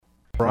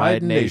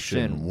Pride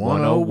Nation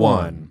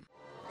 101.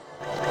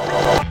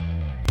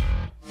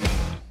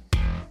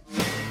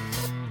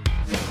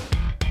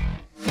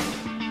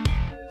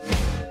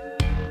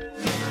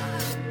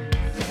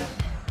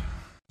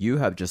 You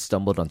have just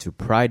stumbled onto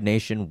Pride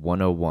Nation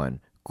 101,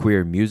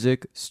 queer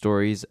music,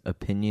 stories,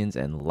 opinions,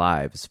 and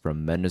lives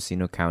from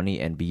Mendocino County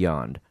and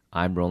beyond.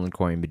 I'm Roland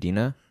Corey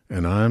Medina.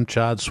 And I'm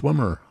Chad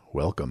Swimmer.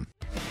 Welcome.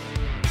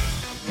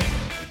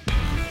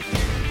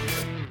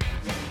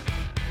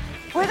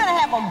 We're going to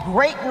have a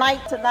great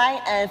night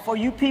tonight, and for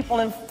you people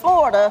in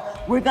Florida,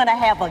 we're going to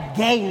have a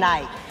gay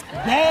night.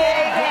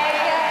 Gay.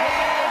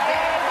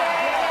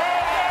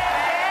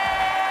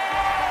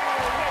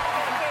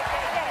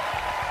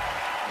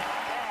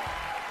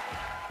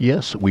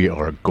 Yes, we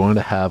are going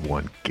to have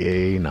one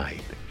gay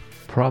night.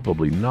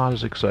 Probably not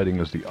as exciting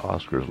as the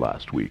Oscars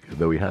last week,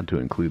 though we had to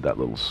include that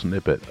little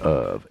snippet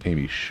of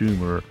Amy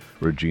Schumer,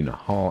 Regina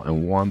Hall,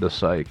 and Wanda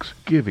Sykes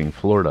giving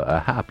Florida a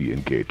happy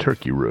and gay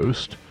turkey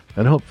roast.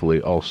 And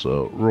hopefully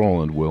also,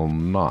 Roland will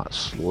not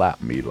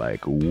slap me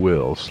like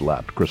Will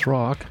slapped Chris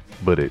Rock,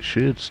 but it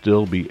should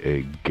still be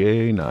a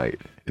gay night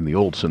in the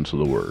old sense of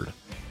the word,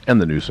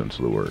 and the new sense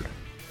of the word.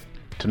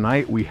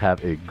 Tonight we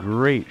have a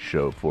great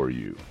show for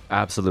you.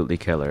 Absolutely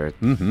killer.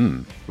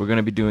 We're going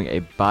to be doing a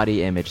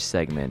body image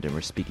segment, and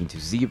we're speaking to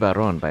Z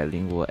Baron,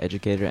 bilingual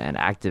educator and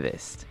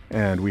activist.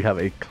 And we have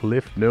a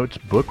Cliff Notes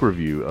book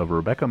review of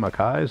Rebecca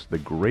Mackay's The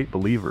Great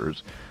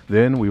Believers.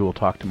 Then we will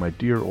talk to my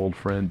dear old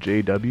friend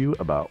JW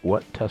about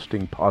what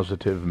testing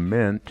positive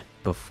meant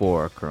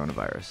Before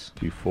coronavirus.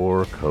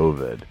 before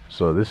COVID.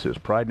 So this is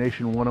Pride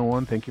Nation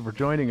 101. Thank you for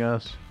joining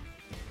us.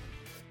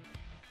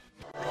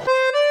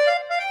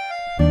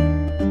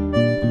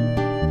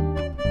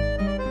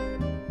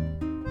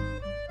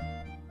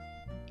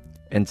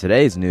 In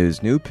today's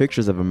news, new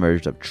pictures have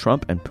emerged of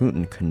Trump and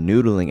Putin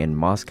canoodling in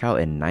Moscow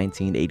in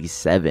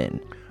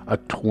 1987. A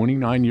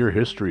 29-year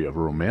history of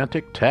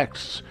romantic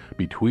texts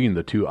between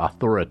the two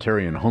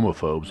authoritarian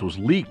homophobes was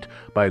leaked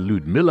by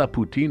Lyudmila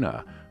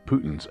Putina,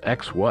 Putin's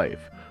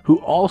ex-wife, who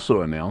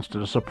also announced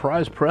at a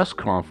surprise press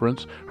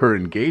conference her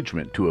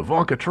engagement to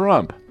Ivanka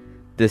Trump.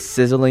 This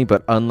sizzling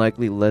but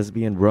unlikely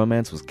lesbian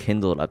romance was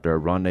kindled after a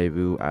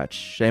rendezvous at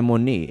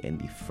Chamonix in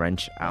the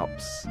French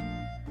Alps.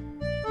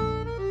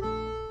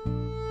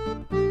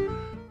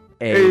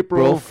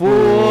 April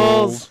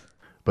Fools!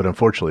 But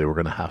unfortunately, we're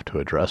going to have to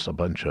address a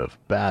bunch of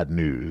bad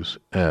news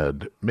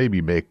and maybe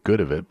make good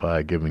of it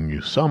by giving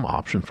you some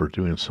option for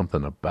doing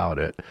something about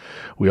it.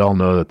 We all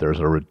know that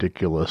there's a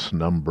ridiculous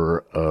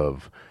number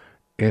of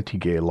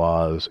anti-gay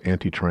laws,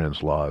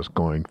 anti-trans laws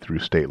going through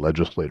state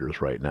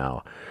legislators right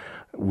now.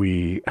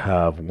 We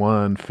have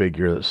one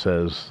figure that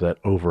says that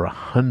over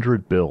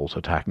 100 bills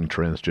attacking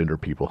transgender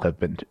people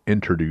have been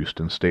introduced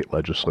in state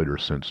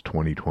legislators since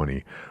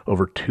 2020.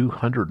 Over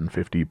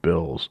 250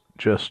 bills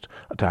just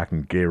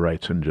attacking gay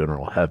rights in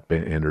general have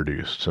been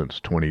introduced since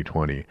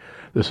 2020.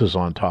 This is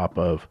on top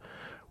of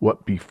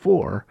what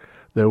before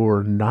there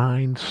were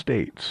 9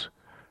 states.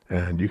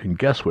 And you can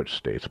guess which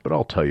states, but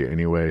I'll tell you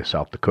anyway.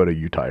 South Dakota,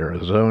 Utah,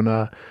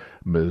 Arizona,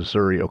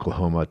 Missouri,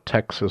 Oklahoma,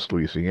 Texas,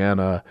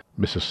 Louisiana,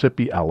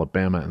 Mississippi,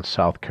 Alabama, and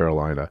South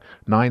Carolina.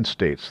 9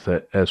 states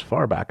that as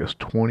far back as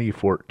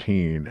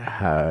 2014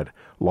 had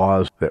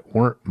laws that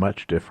weren't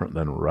much different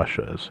than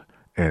Russia's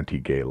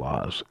anti-gay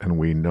laws. And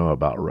we know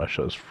about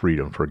Russia's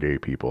freedom for gay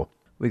people.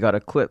 We got a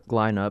clip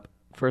lineup.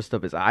 First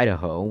up is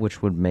Idaho,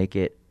 which would make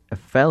it a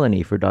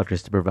felony for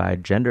doctors to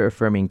provide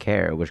gender-affirming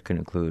care, which could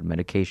include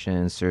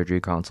medication, surgery,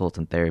 consults,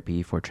 and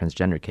therapy for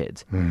transgender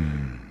kids.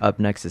 Up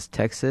next is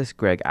Texas.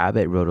 Greg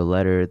Abbott wrote a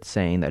letter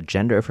saying that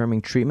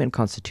gender-affirming treatment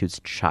constitutes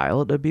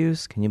child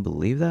abuse. Can you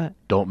believe that?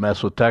 Don't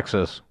mess with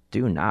Texas.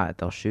 Do not.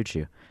 They'll shoot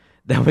you.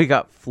 Then we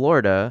got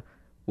Florida,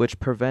 which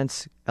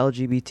prevents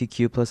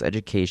LGBTQ plus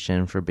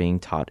education for being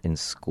taught in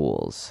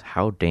schools.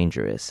 How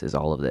dangerous is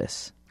all of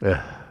this?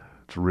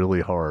 It's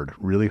really hard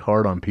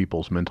on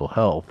people's mental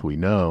health, we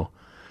know.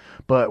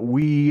 But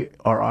we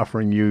are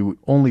offering you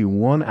only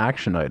one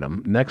action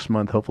item. Next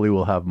month, hopefully,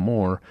 we'll have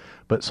more.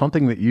 But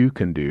something that you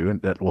can do and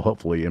that will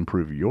hopefully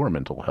improve your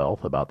mental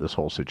health about this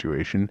whole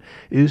situation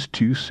is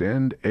to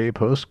send a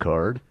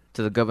postcard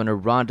to the Governor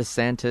Ron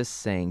DeSantis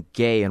saying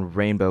gay in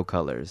rainbow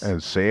colors.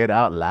 And say it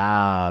out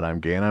loud. I'm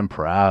gay and I'm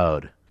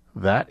proud.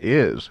 That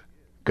is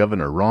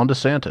Governor Ron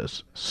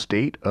DeSantis,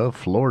 State of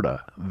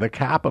Florida, the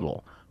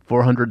capital,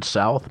 400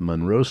 South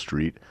Monroe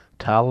Street,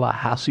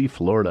 Tallahassee,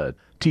 Florida.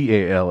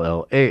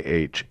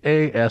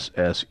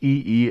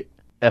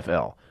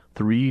 TALLAHASSEEFL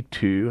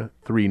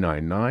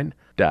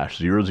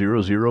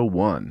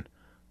 32399-0001.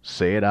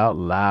 Say it out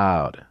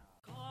loud.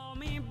 Call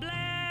me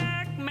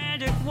black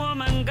magic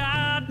woman,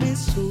 got me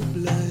so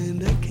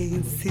blind I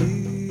can't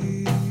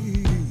see.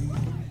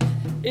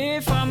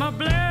 If I'm a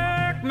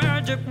black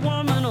magic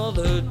woman or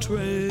the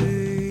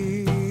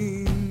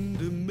train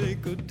to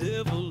make a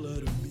devil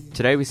out of me.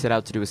 Today we set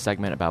out to do a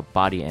segment about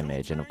body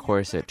image, and of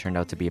course it turned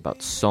out to be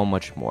about so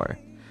much more.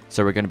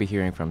 So we're going to be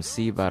hearing from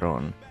Z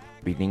Baron,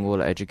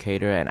 bilingual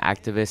educator and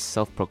activist,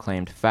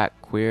 self-proclaimed fat,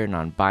 queer,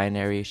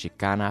 non-binary,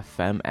 Chicana,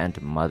 femme,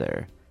 and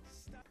mother.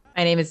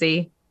 My name is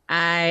Z.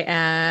 I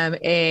am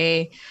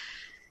a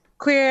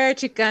queer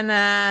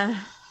Chicana,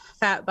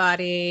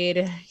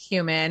 fat-bodied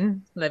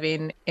human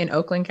living in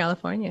Oakland,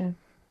 California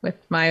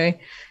with my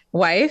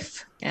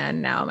wife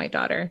and now my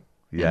daughter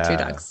and 2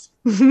 dogs.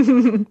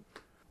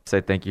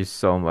 So thank you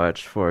so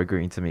much for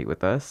agreeing to meet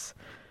with us.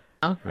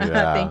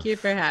 Thank you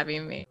for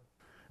having me.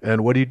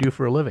 And what do you do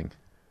for a living?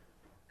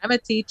 I'm a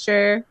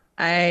teacher.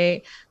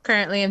 I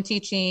currently am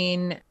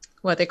teaching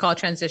what they call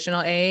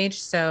transitional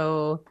age.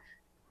 So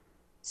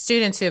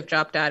students who have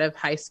dropped out of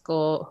high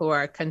school who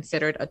are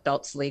considered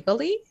adults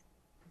legally,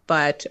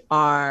 but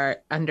are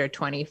under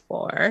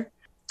 24.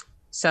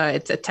 So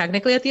it's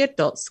technically at the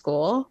adult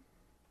school,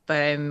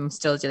 but I'm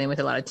still dealing with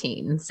a lot of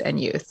teens and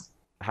youth.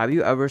 Have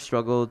you ever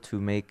struggled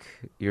to make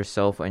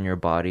yourself and your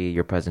body,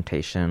 your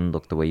presentation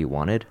look the way you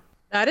wanted?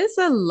 That is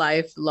a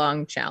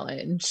lifelong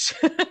challenge.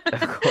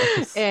 Of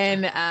course.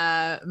 In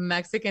a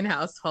Mexican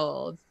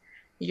household,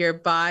 your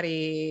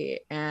body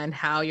and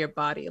how your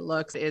body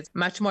looks is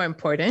much more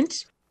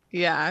important.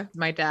 Yeah,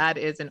 my dad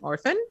is an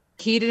orphan.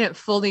 He didn't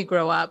fully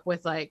grow up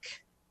with like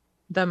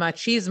the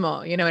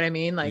machismo, you know what I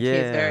mean? Like he's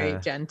very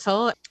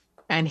gentle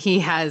and he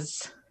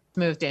has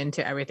moved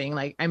into everything.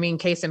 Like, I mean,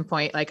 case in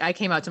point, like I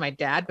came out to my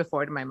dad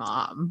before to my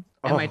mom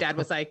and my dad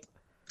was like,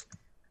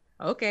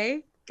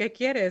 okay, ¿qué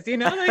quieres? You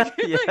know, like,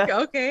 like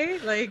okay,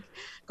 like,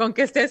 con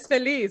que estés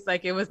feliz.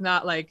 Like, it was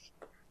not like,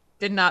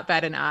 did not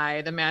bat an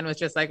eye. The man was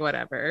just like,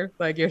 whatever,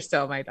 like, you're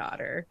still my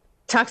daughter.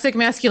 Toxic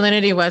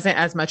masculinity wasn't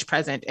as much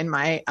present in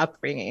my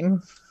upbringing.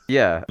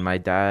 Yeah, my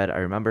dad, I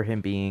remember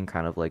him being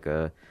kind of like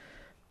a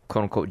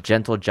quote unquote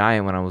gentle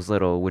giant when I was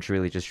little, which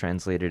really just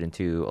translated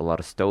into a lot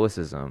of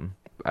stoicism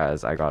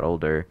as I got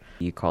older.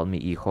 He called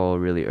me hijo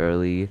really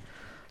early,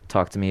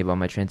 talked to me about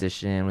my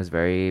transition, was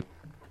very,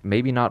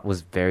 maybe not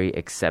was very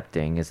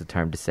accepting is the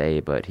term to say,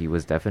 but he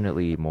was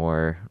definitely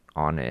more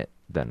on it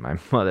than my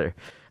mother.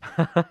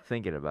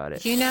 Thinking about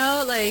it. You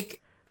know, like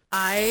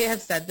I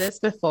have said this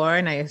before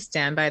and I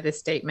stand by this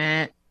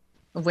statement.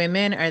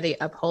 Women are the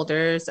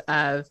upholders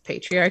of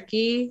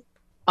patriarchy,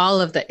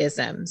 all of the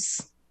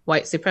isms,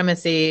 white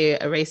supremacy,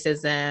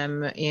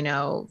 racism, you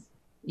know,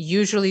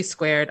 usually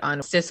squared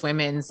on cis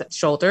women's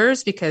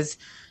shoulders because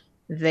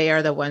they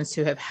are the ones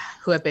who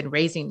have been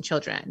raising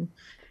children.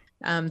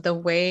 The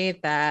way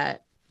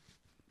that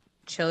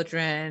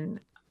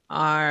children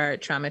are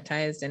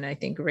traumatized and I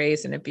think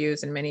raised and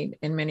abused in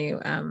many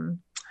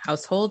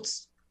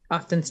households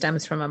often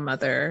stems from a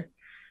mother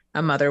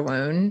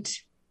wound,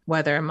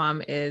 whether a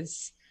mom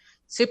is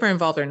super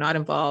involved or not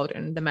involved,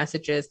 and the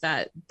messages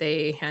that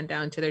they hand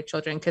down to their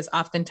children, because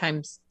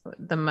oftentimes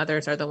the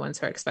mothers are the ones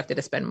who are expected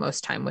to spend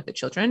most time with the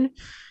children.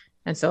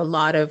 And so a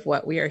lot of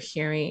what we are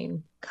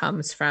hearing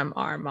comes from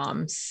our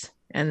moms.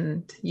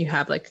 And you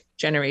have like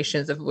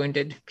generations of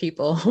wounded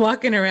people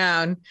walking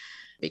around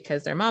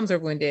because their moms are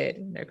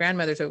wounded, their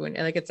grandmothers are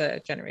wounded. Like it's a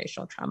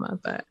generational trauma,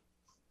 but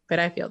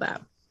I feel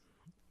that.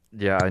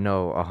 Yeah, I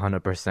know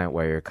 100%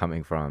 where you're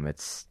coming from.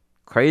 It's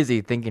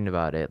crazy thinking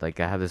about it. Like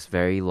I have this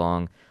very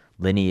long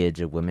lineage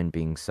of women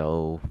being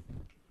so,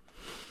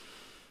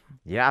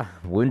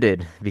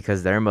 wounded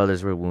because their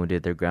mothers were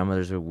wounded, their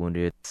grandmothers were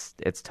wounded.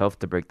 It's tough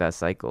to break that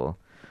cycle.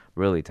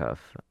 Really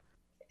tough.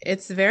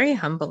 It's very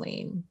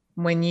humbling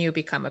when you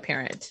become a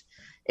parent.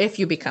 If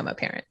you become a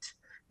parent,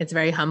 it's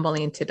very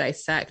humbling to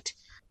dissect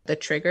the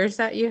triggers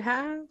that you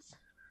have.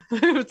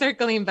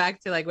 Circling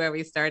back to like where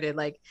we started,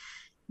 like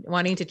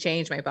wanting to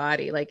change my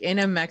body. Like in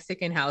a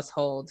Mexican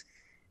household,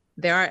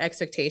 there are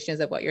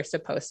expectations of what you're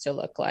supposed to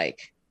look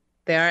like.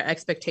 There are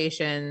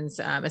expectations,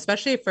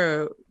 especially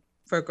for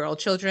girl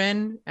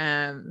children,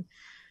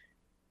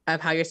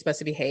 of how you're supposed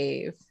to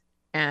behave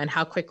and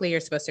how quickly you're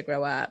supposed to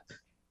grow up.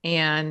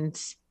 And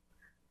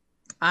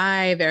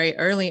I very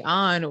early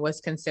on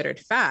was considered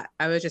fat.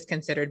 I was just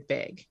considered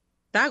big.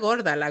 La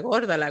gorda, la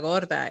gorda, la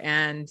gorda.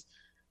 And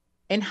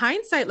in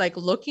hindsight, like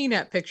looking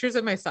at pictures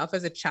of myself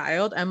as a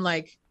child, I'm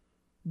like,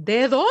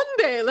 ¿de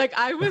dónde? Like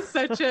I was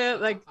such a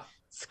like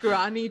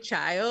scrawny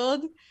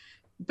child.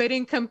 But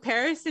in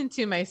comparison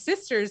to my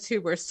sisters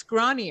who were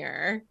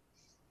scrawnier,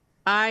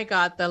 I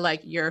got the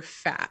like, you're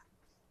fat.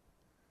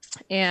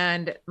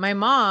 And my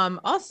mom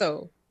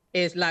also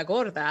is la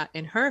gorda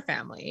in her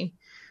family.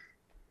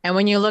 And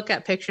when you look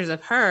at pictures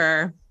of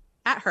her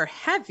at her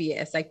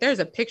heaviest, like there's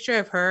a picture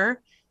of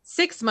her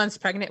 6 months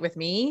pregnant with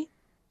me,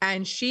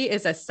 and she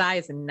is a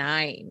size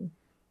 9.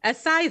 A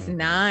size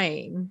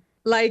 9.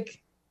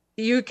 Like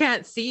you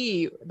can't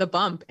see the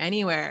bump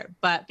anywhere.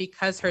 But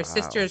because her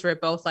sisters were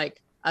both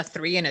like a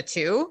 3 and a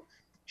 2,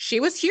 she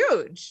was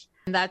huge.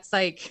 And that's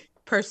like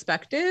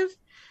perspective.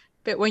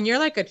 But when you're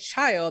like a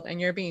child and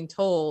you're being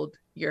told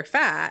you're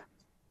fat,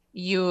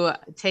 you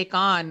take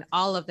on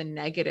all of the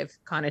negative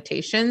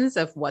connotations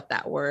of what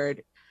that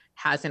word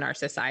has in our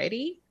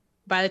society.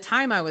 By the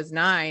time I was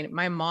 9,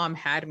 my mom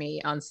had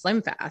me on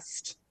Slim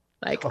Fast.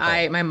 Like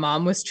my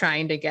mom was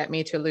trying to get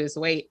me to lose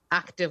weight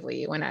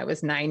actively when I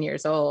was 9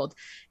 years old.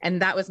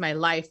 And that was my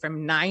life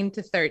from 9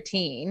 to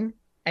 13.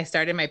 I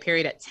started my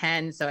period at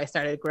 10. So I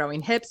started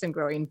growing hips and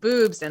growing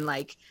boobs. And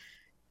like,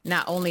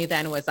 not only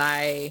then was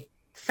I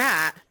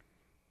fat,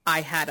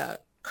 I had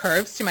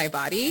curves to my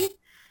body.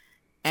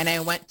 And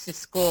I went to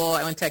school.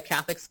 I went to a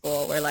Catholic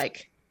school where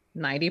like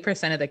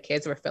 90% of the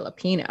kids were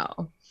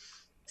Filipino.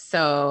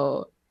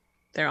 So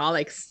they're all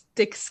like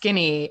stick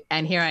skinny.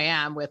 And here I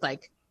am with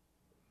like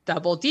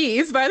double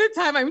D's by the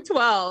time I'm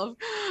 12.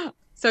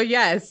 So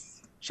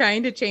yes,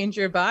 trying to change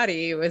your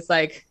body was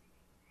like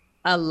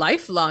a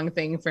lifelong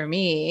thing for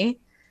me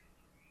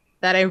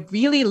that I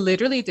really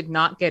literally did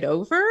not get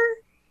over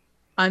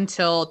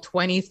until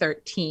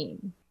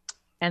 2013.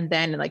 And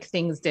then like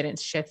things didn't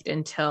shift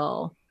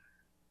until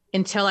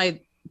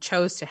I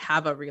chose to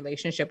have a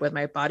relationship with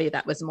my body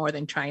that was more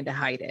than trying to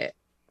hide it,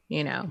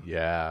 you know?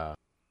 Yeah.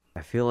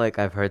 I feel like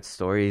I've heard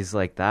stories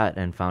like that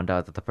and found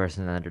out that the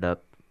person ended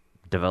up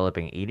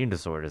developing eating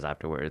disorders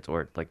afterwards,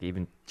 or like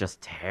even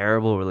just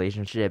terrible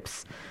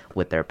relationships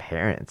with their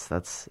parents.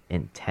 That's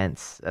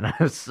intense. And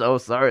I'm so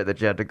sorry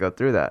that you had to go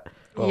through that.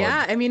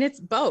 Yeah, I mean, it's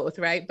both,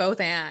 right? Both.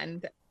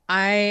 And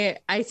I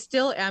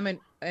still am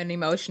an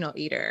emotional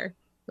eater.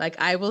 Like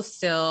I will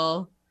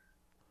still,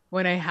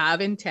 when I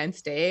have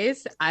intense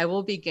days, I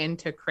will begin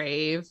to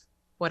crave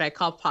what I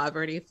call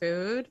poverty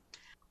food,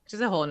 which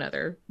is a whole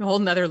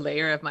nother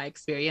layer of my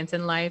experience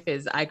in life.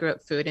 Is I grew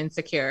up food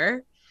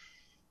insecure.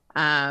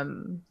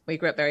 We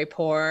grew up very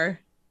poor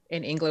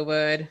in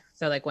Inglewood,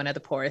 so like one of the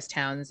poorest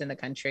towns in the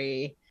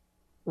country.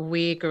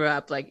 We grew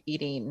up like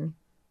eating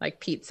like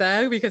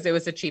pizza because it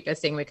was the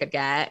cheapest thing we could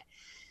get.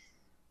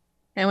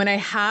 And when I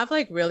have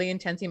like really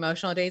intense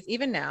emotional days,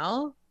 even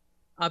now,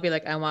 I'll be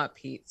like, I want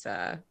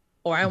pizza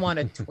or I want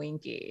a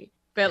Twinkie.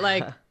 But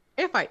like,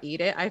 if I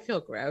eat it, I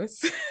feel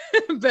gross.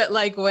 But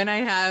like when I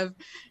have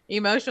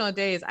emotional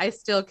days, I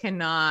still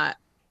cannot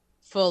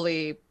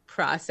fully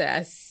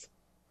process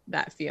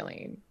that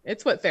feeling.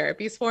 It's what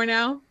therapy's for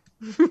now.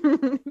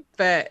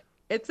 But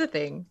it's a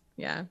thing.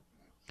 Yeah.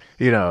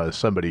 You know, as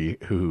somebody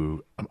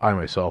who I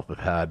myself have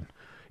had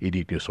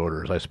eating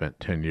disorders, I spent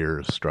 10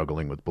 years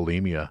struggling with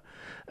bulimia.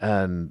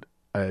 And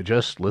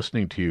just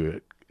listening to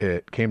you,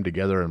 it came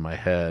together in my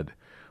head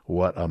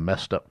what a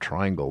messed up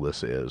triangle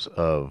this is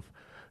of,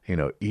 you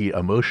know,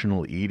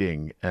 emotional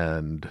eating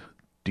and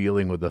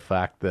dealing with the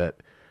fact that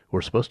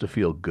we're supposed to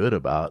feel good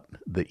about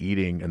the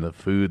eating and the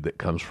food that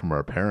comes from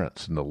our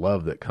parents and the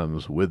love that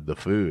comes with the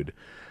food.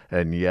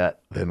 And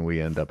yet then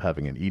we end up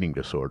having an eating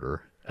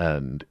disorder,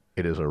 and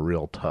it is a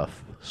real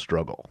tough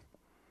struggle.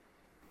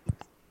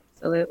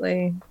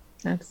 Absolutely.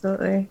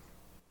 Absolutely.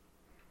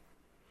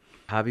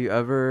 Have you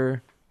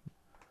ever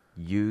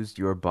used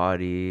your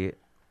body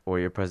or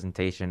your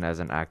presentation as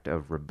an act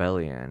of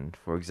rebellion?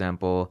 For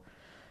example,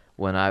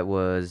 when I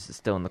was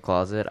still in the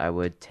closet, I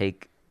would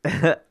take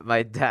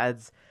my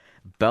dad's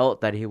belt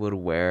that he would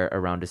wear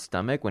around his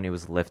stomach when he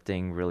was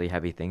lifting really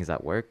heavy things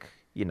at work.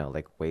 You know,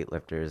 like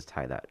weightlifters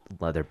tie that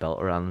leather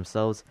belt around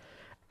themselves.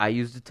 I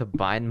used it to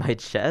bind my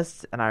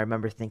chest, and I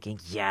remember thinking,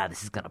 yeah,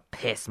 this is going to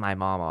piss my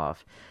mom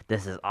off.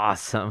 This is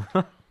awesome.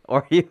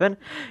 Or even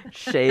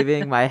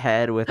shaving my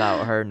head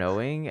without her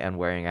knowing and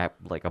wearing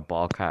like a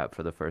ball cap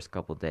for the first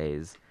couple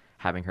days,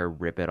 having her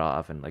rip it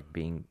off and like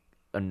being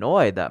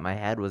annoyed that my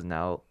head was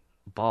now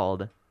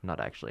bald, not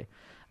actually,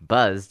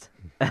 buzzed.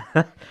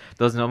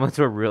 Those moments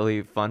were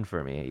really fun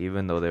for me,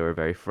 even though they were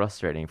very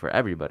frustrating for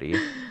everybody.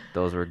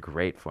 Those were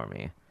great for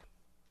me.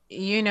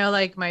 You know,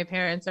 like my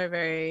parents are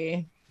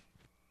very,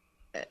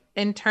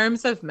 in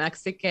terms of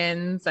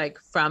Mexicans, like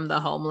from the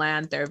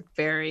homeland, they're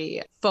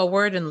very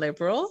forward and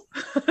liberal.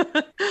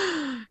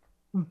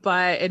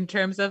 But in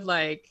terms of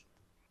like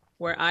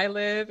where I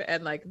live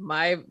and like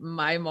my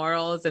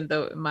morals and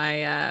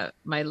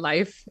my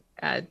life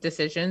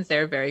decisions,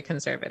 they're very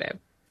conservative.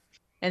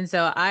 And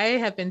so I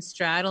have been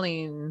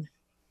straddling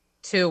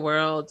two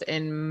worlds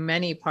in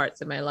many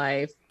parts of my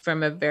life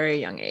from a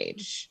very young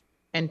age,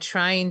 and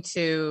trying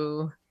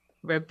to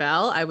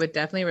rebel. I would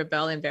definitely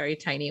rebel in very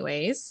tiny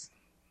ways.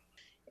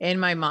 And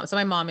my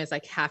mom is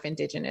like half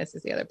indigenous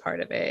is the other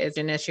part of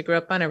it. She grew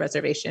up on a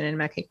reservation in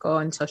Mexico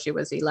until she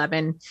was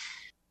 11.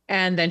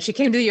 And then she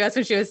came to the US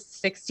when she was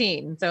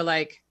 16. So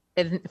like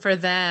for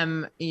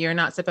them, you're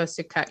not supposed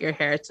to cut your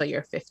hair till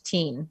you're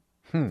 15.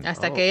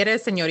 Hasta que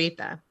eres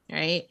señorita,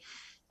 right?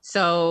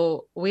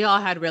 So we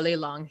all had really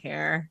long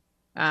hair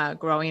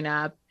growing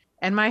up.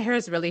 And my hair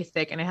is really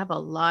thick and I have a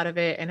lot of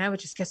it. And I would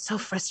just get so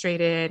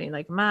frustrated and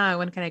like, Ma,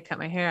 when can I cut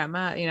my hair?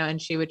 Ma, you know,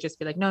 and she would just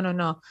be like, no.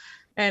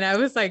 And I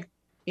was like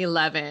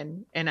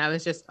 11 and I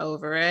was just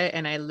over it.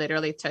 And I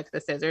literally took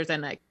the scissors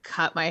and like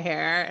cut my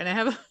hair. And I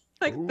have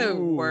like the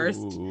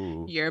worst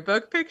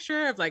yearbook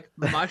picture of like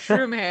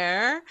mushroom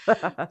hair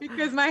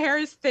because my hair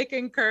is thick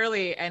and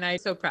curly. And I'm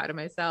so proud of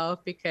myself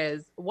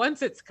because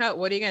once it's cut,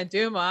 what are you going to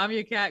do, Mom?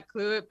 You can't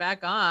glue it back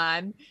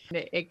on.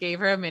 It gave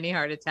her a mini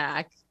heart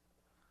attack.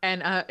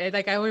 And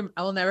I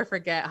will never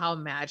forget how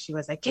mad she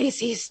was, like, ¿Qué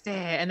hiciste?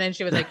 And then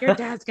she was like, your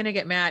dad's going to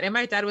get mad. And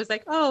my dad was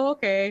like, oh,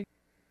 okay.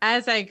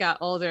 As I got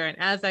older and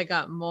as I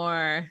got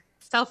more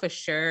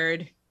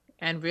self-assured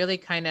and really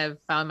kind of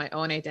found my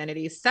own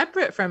identity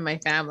separate from my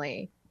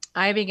family,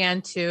 I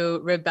began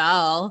to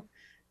rebel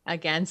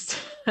against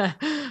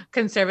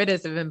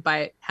conservatism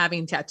by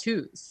having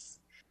tattoos.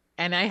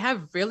 And I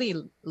have really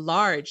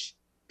large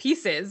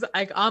pieces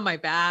like on my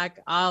back,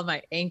 on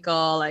my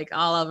ankle, like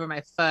all over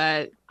my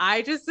foot.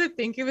 I just would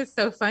think it was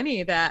so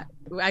funny that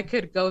I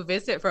could go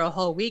visit for a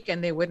whole week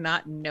and they would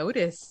not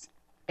notice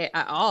it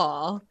at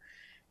all.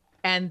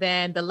 And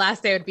then the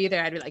last day I would be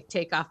there, I'd be like,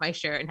 take off my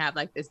shirt and have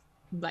like this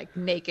like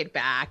naked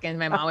back. And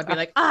my mom would be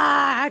like,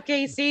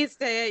 ¿qué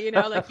hiciste? You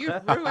know, like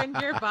you've ruined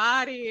your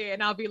body.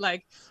 And I'll be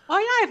like, oh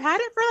yeah, I've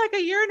had it for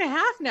like a year and a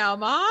half now,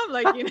 mom.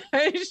 Like, you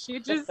know, she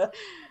just,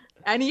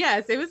 and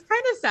yes, it was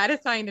kind of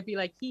satisfying to be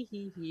like,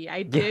 he.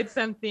 I did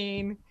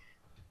something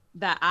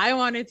that I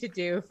wanted to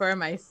do for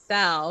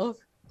myself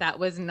that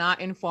was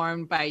not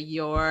informed by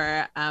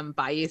your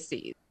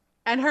biases.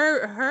 And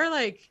her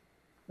like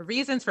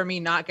reasons for me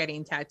not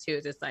getting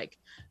tattoos is like,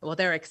 well,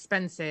 they're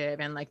expensive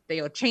and like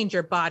they'll change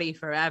your body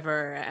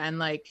forever. And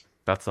like,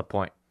 That's the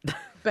point.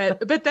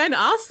 but then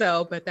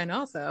also,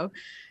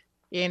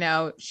 you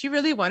know, she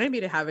really wanted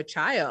me to have a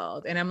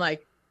child. And I'm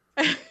like,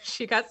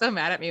 she got so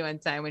mad at me one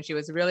time when she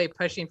was really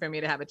pushing for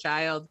me to have a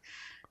child.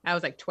 I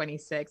was like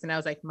 26 and I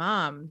was like,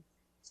 Mom,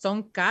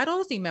 son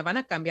caros y me van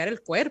a cambiar el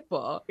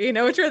cuerpo, you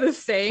know, which are the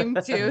same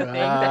two things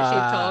that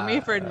she told me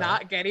for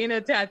not getting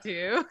a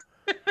tattoo.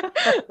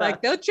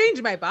 Like they'll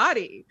change my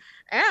body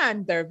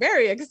and they're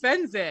very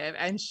expensive.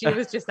 And she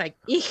was just like,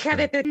 hija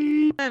de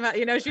te,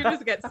 you know, she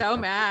just gets so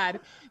mad.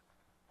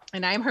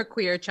 And I'm her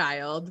queer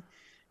child.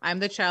 I'm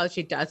the child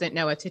she doesn't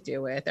know what to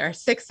do with. There are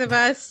 6 of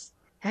us.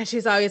 And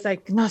she's always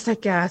like, no sé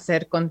qué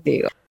hacer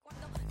contigo.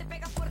 Te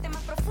pega fuerte,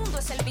 más profundo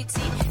es el beat,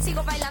 sí.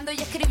 Sigo bailando y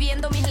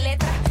escribiendo mis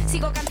letras.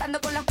 Sigo cantando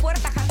con las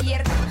puertas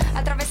abiertas.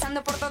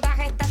 Atravesando por todas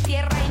estas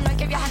tierras. Y no hay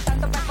que viajar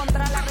tanto para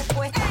encontrar la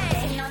respuesta.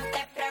 No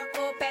te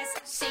preocupes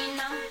si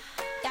no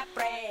te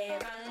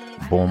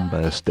aprueban.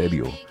 Bomba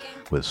Estéreo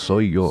with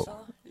Soy Yo,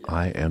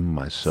 I Am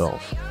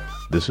Myself.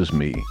 This is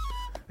me.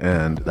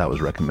 And that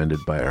was recommended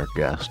by our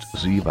guest,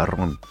 Z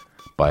Barron,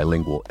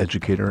 bilingual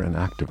educator and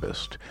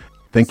activist.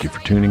 Thank you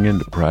for tuning in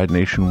to Pride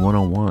Nation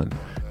 101,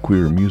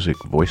 queer music,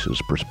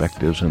 voices,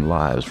 perspectives, and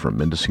lives from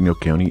Mendocino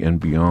County and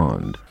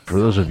beyond. For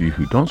those of you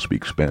who don't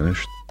speak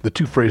Spanish, the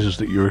 2 phrases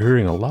that you're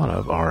hearing a lot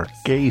of are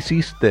 ¿Qué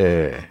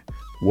hiciste?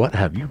 What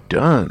have you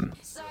done?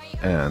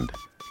 And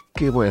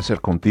 ¿Qué voy a hacer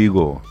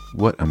contigo?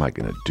 What am I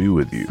going to do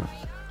with you?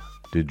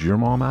 Did your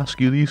mom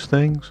ask you these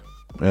things?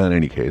 In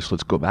any case,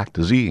 let's go back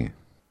to Z.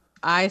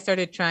 I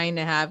started trying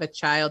to have a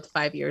child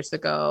 5 years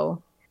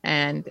ago.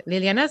 And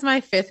Liliana's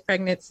my 5th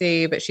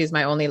pregnancy, but she's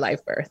my only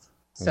live birth.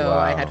 So Wow.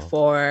 I had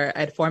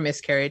 4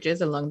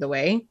 miscarriages along the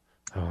way.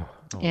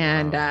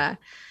 My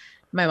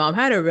mom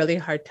had a really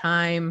hard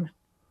time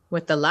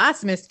with the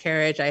last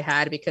miscarriage I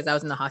had because I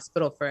was in the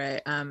hospital for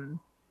it.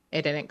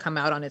 It didn't come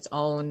out on its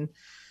own.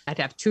 I'd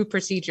have 2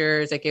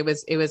 procedures. Like it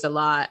was a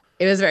lot.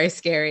 It was very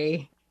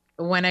scary.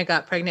 When I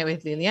got pregnant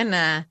with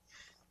Liliana,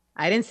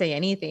 I didn't say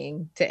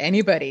anything to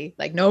anybody.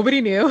 Like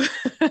nobody knew.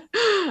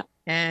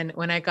 And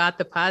when I got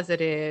the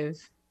positive,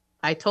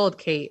 I told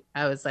Kate,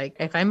 I was like,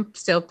 if I'm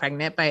still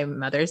pregnant by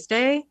Mother's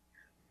Day,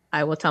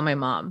 I will tell my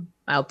mom.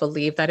 I'll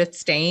believe that it's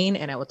staying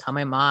and I will tell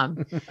my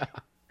mom.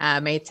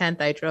 May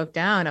 10th, I drove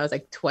down. I was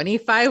like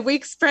 25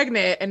 weeks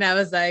pregnant. And I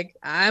was like,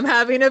 I'm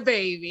having a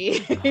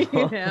baby, you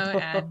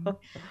know,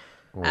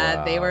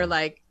 and they were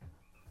like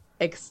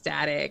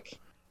ecstatic.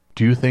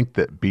 Do you think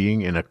that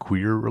being in a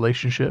queer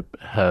relationship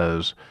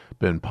has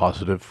been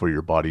positive for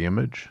your body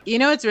image? You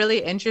know, what's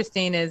really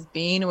interesting is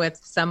being with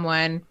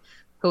someone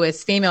who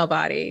is female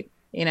bodied,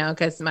 you know,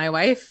 because my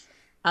wife,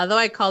 although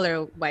I call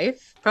her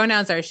wife,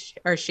 pronouns are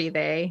she,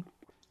 they,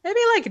 maybe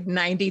like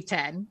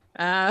 90-10.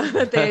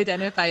 They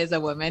identify as a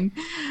woman.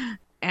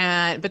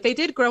 But they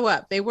did grow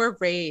up. They were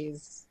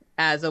raised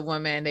as a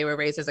woman. They were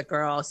raised as a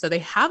girl. So they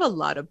have a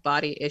lot of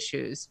body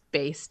issues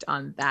based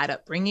on that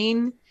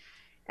upbringing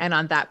and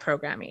on that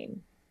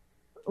programming.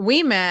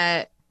 We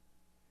met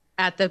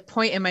at the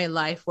point in my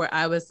life where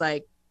I was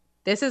like,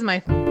 this is my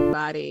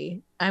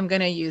body. I'm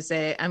going to use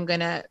it. I'm going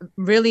to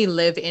really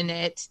live in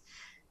it.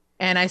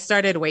 And I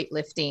started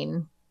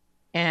weightlifting.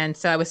 And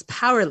so I was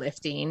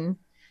powerlifting,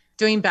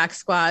 doing back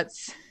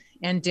squats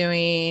and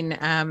doing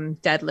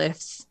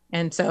deadlifts.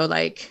 And so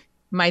like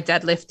my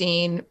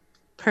deadlifting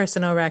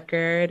personal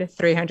record,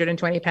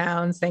 320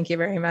 pounds. Thank you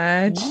very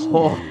much.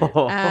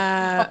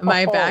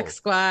 My back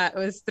squat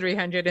was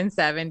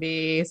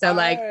 370. So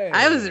like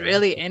I was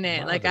really in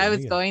it. Like I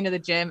was going to the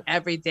gym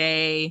every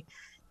day.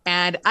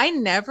 And I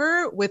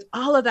never, with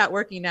all of that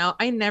working out,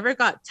 I never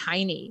got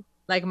tiny.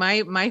 Like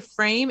my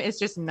frame is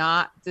just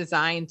not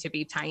designed to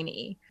be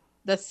tiny.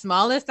 The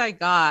smallest I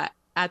got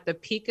at the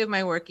peak of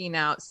my working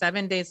out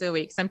 7 days a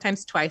week,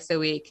 sometimes twice a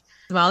week,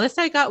 smallest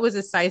I got was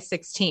a size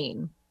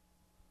 16.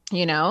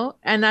 You know,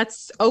 and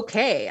that's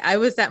okay. I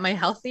was at my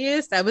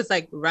healthiest. I was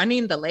like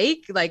running the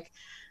lake. Like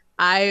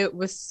I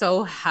was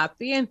so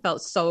happy and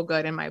felt so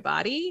good in my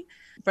body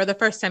for the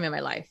first time in my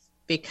life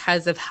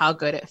because of how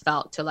good it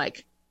felt to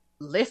like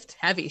lift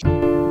heavy.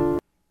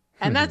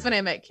 And that's when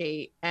I met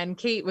Kate. And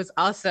Kate was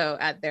also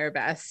at their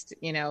best,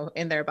 you know,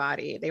 in their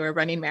body. They were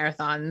running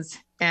marathons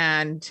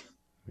and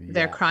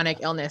their chronic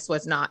illness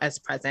was not as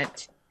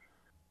present.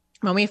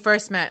 when we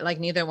first met, like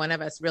neither one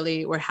of us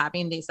really were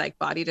having these like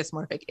body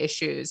dysmorphic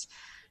issues.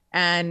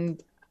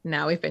 And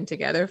now we've been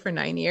together for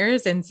 9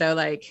 years. And so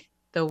like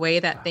the way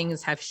that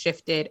things have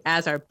shifted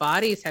as our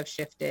bodies have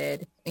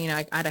shifted, you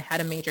know, I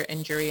had a major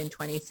injury in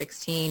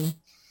 2016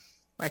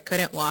 where I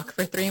couldn't walk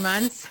for 3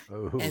 months.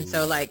 Oh. And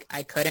so like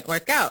I couldn't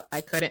work out.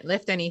 I couldn't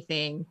lift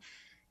anything.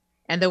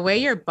 And the way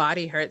your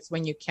body hurts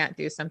when you can't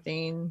do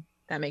something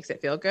that makes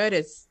it feel good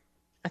is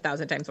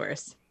 1,000 times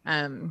worse.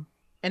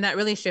 And that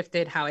really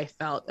shifted how I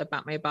felt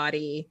about my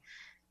body.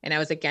 And I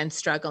was again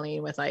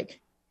struggling with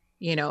like,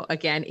 you know,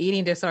 again,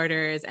 eating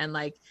disorders and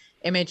like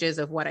images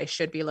of what I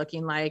should be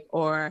looking like,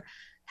 or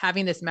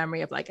having this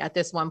memory of like, at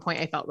this one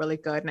point I felt really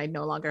good and I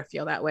no longer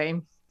feel that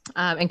way.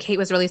 And Kate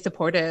was really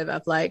supportive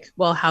of like,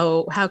 well,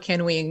 how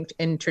can we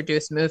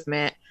introduce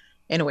movement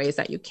in ways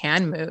that you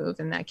can move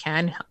and that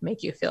can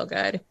make you feel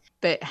good?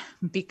 But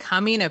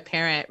becoming a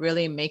parent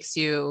really makes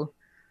you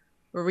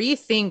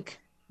rethink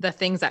the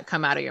things that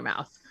come out of your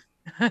mouth.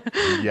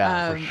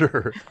 Yeah, for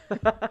sure.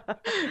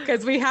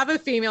 Because we have a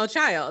female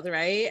child,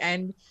 right?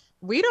 And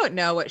we don't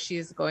know what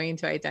she's going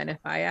to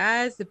identify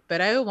as,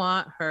 but I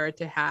want her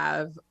to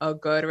have a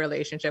good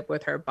relationship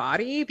with her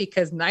body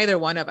because neither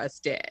one of us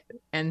did.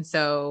 And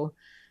so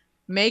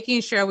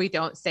making sure we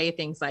don't say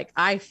things like,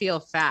 I feel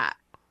fat,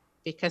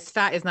 because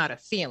fat is not a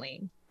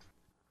feeling.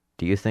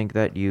 Do you think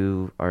that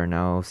you are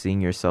now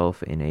seeing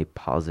yourself in a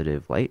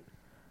positive light?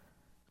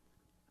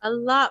 A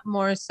lot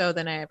more so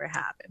than I ever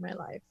have in my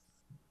life.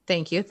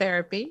 Thank you,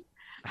 therapy.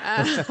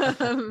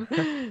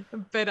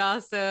 But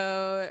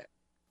also,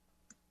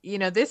 you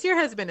know, this year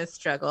has been a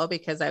struggle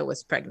because I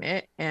was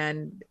pregnant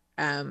and,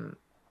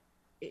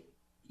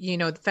 you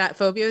know, fat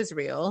phobia is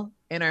real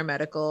in our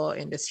medical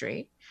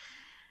industry.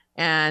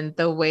 And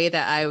the way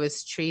that I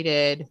was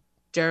treated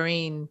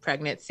during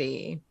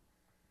pregnancy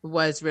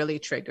was really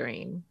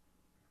triggering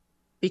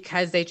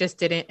because they just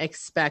didn't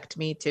expect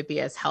me to be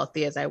as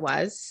healthy as I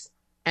was.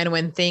 And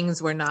when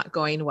things were not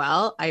going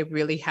well, I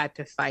really had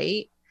to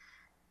fight.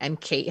 And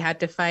Kate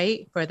had to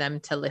fight for them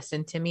to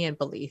listen to me and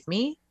believe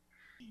me.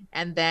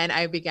 And then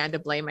I began to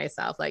blame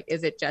myself. Like,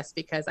 is it just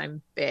because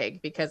I'm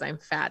big, because I'm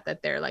fat,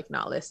 that they're like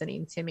not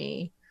listening to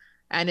me?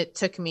 And it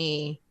took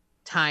me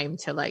time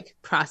to like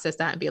process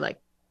that and be like,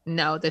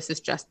 no, this is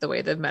just the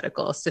way the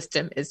medical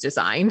system is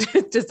designed.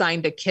 It's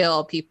designed to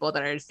kill people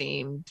that are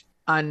deemed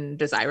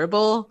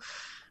undesirable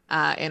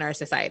in our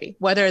society,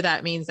 whether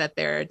that means that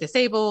they're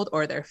disabled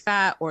or they're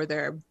fat or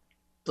they're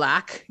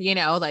Black, you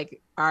know,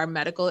 like our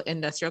medical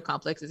industrial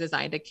complex is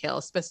designed to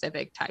kill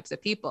specific types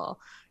of people,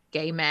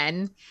 gay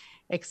men,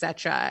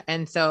 etc.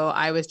 And so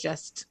I was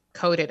just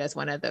coded as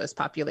one of those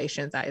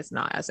populations that is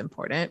not as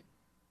important.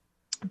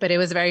 But it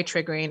was very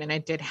triggering, and I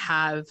did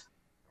have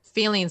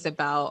feelings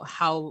about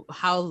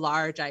how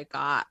large I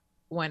got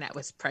when I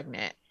was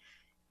pregnant,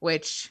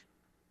 which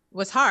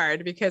was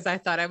hard because I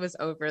thought I was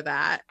over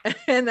that.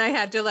 And I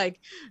had to like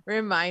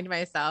remind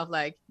myself,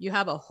 like, you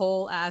have a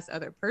whole ass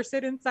other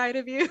person inside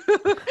of you.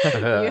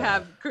 You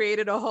have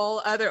created a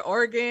whole other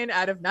organ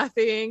out of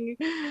nothing,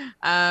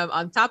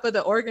 on top of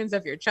the organs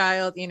of your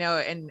child, you know,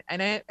 and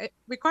it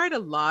required a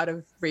lot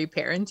of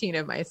reparenting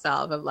of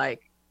myself of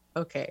like,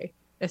 okay,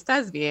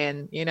 estás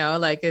bien, you know,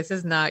 like this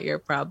is not your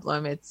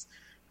problem. It's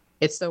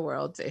the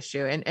world's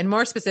issue. And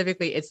more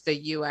specifically, it's the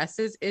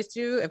US's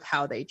issue of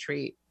how they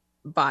treat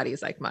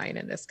bodies like mine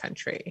in this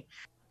country.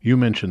 You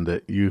mentioned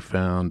that you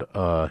found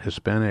a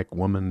Hispanic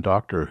woman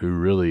doctor who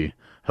really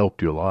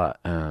helped you a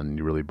lot and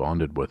you really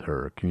bonded with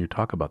her. Can you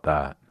talk about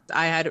that?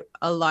 I had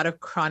a lot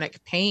of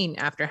chronic pain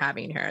after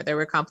having her. There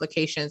were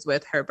complications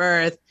with her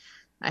birth.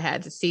 I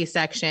had a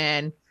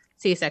C-section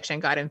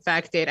got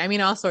infected. I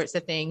mean, all sorts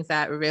of things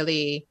that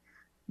really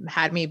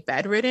had me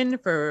bedridden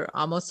for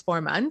almost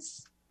 4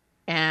 months.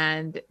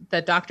 And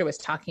the doctor was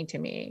talking to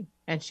me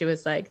and she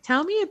was like,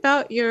 tell me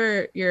about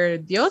your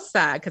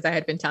diosa. Because I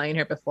had been telling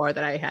her before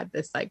that I had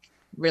this like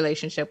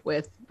relationship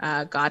with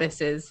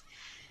goddesses.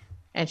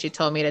 And she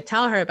told me to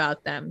tell her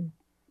about them.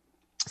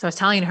 So I was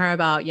telling her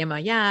about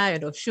Yemaya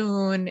and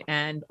Oshun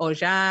and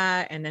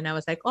Oja. And then I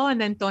was like, oh,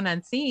 and then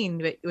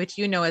Tonantzin, which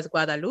you know as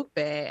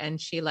Guadalupe. And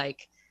she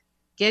like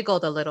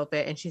giggled a little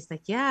bit and she's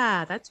like,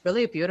 yeah, that's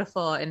really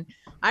beautiful. And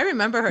I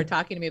remember her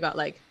talking to me about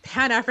like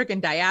Pan-African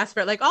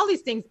diaspora, like all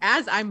these things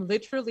as I'm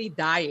literally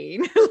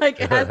dying, like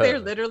as they're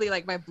literally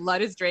like my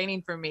blood is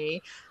draining from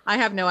me. I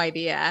have no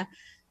idea.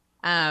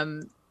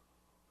 And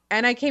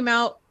I came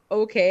out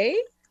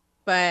okay,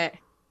 but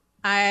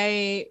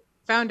I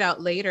found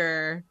out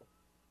later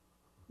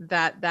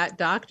that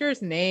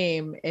doctor's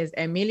name is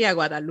Emilia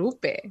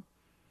Guadalupe.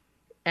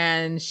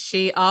 And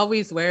she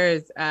always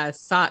wears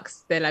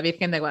socks de la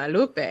Virgen de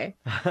Guadalupe.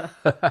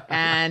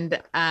 And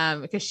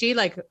because she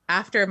like,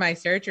 after my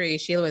surgery,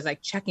 she was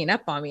like checking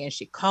up on me and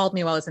she called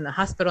me while I was in the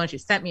hospital and she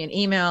sent me an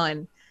email.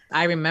 And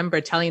I remember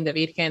telling the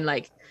Virgen,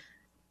 like,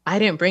 I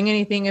didn't bring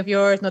anything of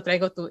yours. No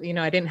traigo tu, you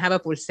know, I didn't have a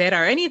pulsera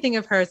or anything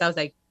of hers. I was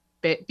like,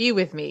 be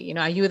with me, you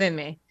know,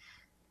 ayúdenme.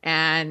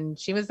 And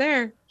she was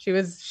there. She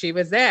was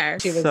there.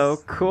 She was so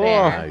cool.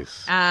 there.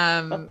 Nice.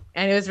 And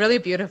it was really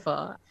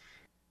beautiful.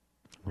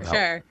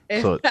 Sure.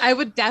 So I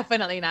would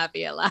definitely not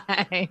be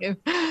alive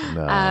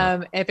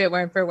if it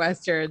weren't for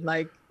Western,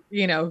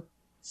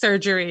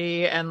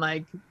 surgery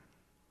and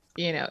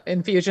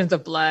infusions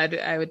of blood.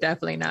 I would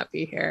definitely not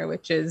be here,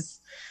 which is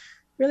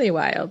really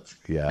wild.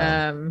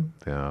 Yeah.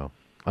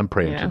 I'm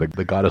praying to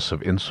the goddess of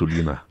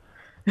insulina.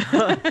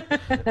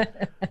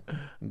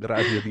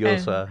 Gracias,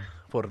 Diosa,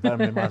 por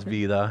darme más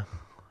vida.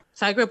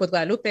 So I grew up with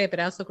Guadalupe,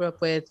 but I also grew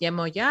up with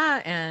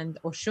Yemoya and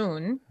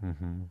Oshun,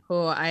 who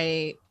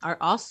are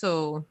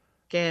also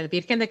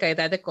Virgen de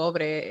Caridad de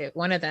Cobre.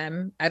 One of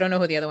them, I don't know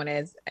who the other one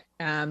is,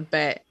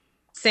 but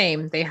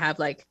same. They have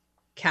like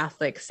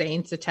Catholic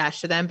saints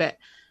attached to them, but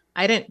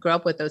I didn't grow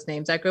up with those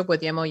names. I grew up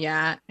with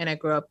Yemoya and I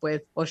grew up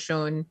with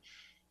Oshun.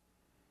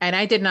 And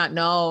I did not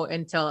know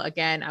until,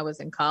 again, I was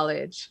in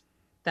college,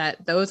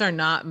 that those are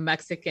not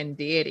Mexican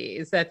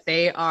deities, that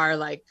they are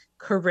like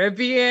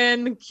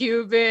Caribbean,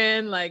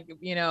 Cuban,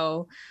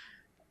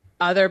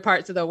 other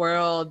parts of the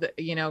world,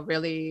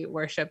 really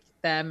worship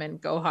them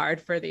and go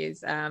hard for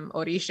these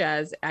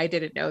orishas. I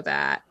didn't know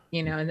that,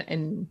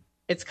 and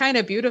it's kind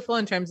of beautiful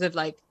in terms of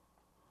like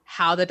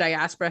how the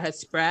diaspora has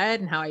spread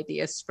and how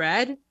ideas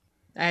spread.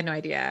 I had no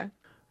idea.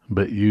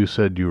 But you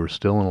said you were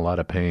still in a lot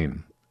of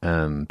pain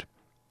and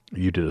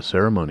you did a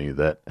ceremony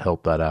that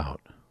helped that out.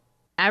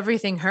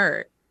 Everything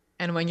hurt.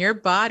 And when your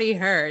body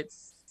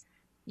hurts,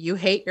 you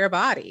hate your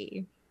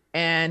body.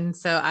 And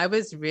so I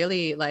was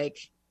really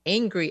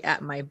angry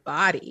at my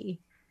body.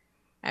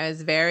 I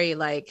was very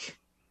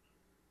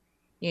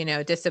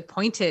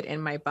disappointed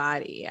in my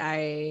body.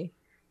 I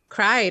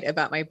cried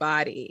about my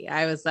body.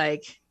 I was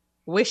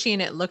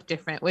wishing it looked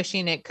different,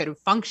 wishing it could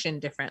function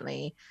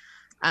differently.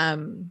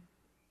 And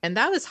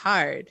that was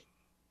hard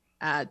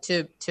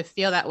to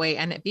feel that way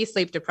and be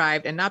sleep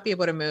deprived and not be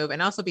able to move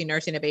and also be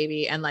nursing a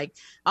baby and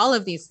all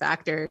of these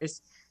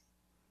factors.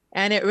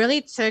 And it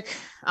really took,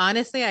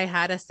 honestly, I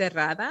had a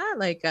cerrada,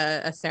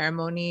 a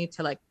ceremony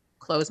to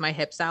close my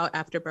hips out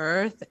after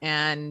birth,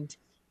 and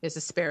it's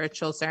a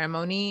spiritual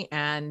ceremony.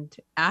 And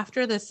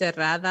after the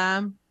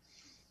cerrada,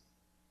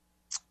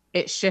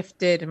 it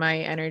shifted my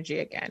energy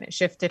again. It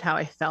shifted how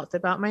I felt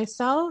about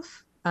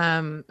myself.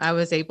 I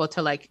was able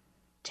to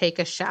take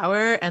a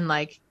shower and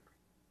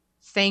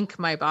thank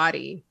my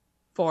body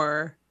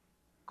for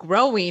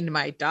growing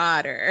my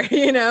daughter,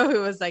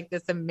 who was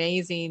this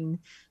amazing,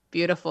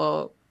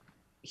 beautiful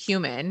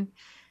human.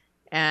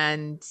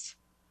 And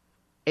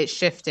it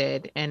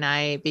shifted, and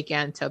I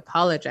began to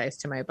apologize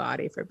to my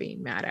body for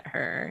being mad at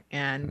her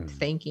and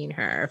thanking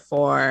her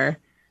for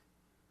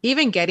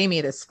even getting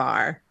me this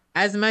far.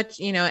 As much,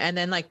 and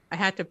then I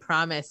had to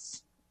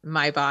promise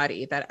my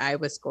body that I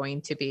was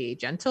going to be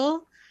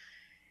gentle.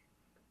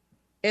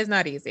 It's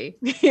not easy,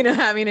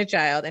 having a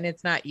child, and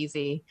it's not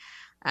easy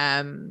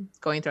going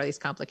through all these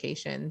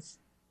complications.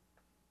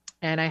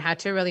 And I had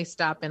to really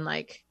stop and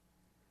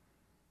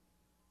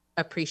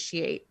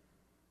appreciate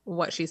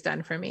what she's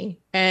done for me.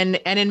 And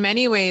in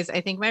many ways,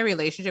 I think my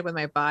relationship with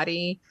my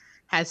body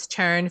has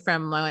turned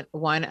from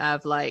one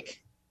of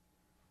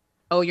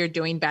oh, you're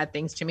doing bad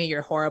things to me,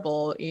 you're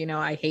horrible,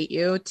 I hate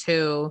you,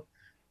 to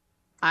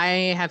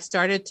I have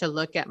started to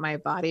look at my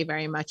body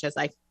very much as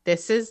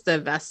this is the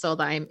vessel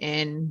that I'm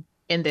in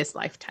this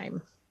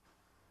lifetime.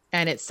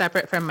 And it's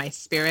separate from my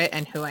spirit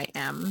and who I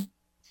am.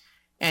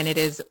 And it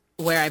is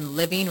where I'm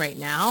living right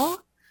now.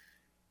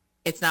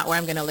 It's not where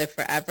I'm going to live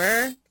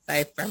forever.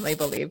 I firmly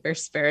believe our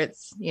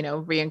spirits,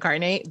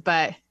 reincarnate.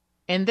 But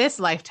in this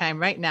lifetime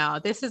right now,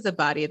 this is the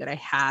body that I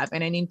have.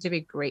 And I need to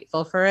be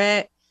grateful for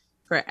it,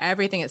 for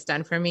everything it's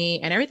done for me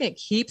and everything it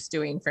keeps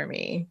doing for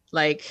me.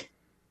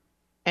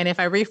 And if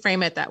I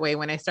reframe it that way,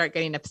 when I start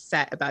getting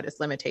upset about its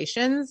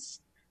limitations,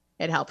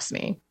 it helps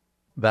me.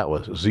 That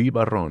was Z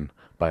Barron,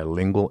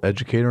 bilingual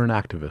educator and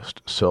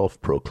activist,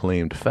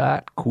 self-proclaimed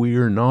fat,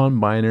 queer,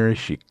 non-binary,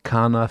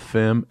 Chicana,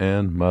 femme,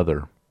 and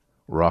mother.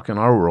 Rocking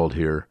our world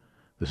here.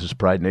 This is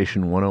Pride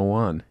Nation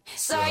 101.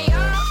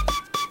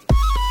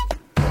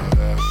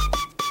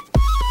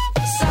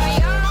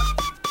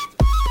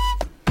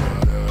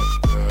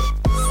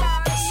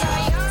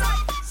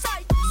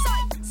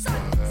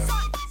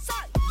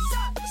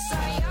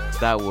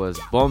 That was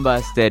Bomba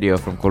Estéreo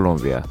from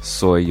Colombia,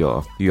 Soy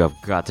Yo. You have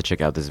got to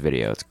check out this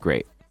video. It's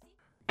great.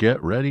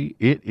 Get ready.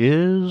 It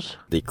is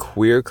the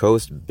Queer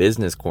Coast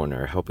Business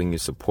Corner, helping you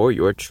support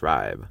your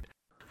tribe.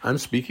 I'm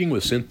speaking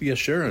with Cynthia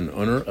Sharon,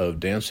 owner of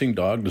Dancing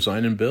Dog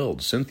Design and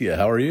Build. Cynthia,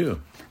 how are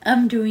you?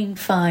 I'm doing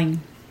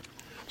fine.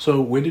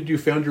 So when did you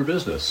found your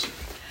business?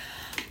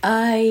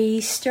 I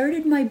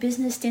started my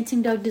business,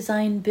 Dancing Dog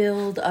Design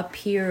Build, up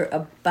here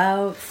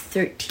about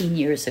 13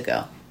 years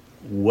ago.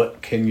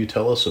 What can you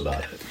tell us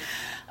about it?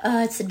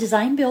 It's a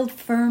design build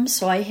firm,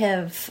 so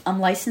I'm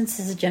licensed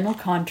as a general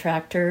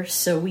contractor,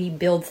 so we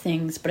build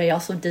things, but I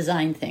also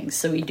design things.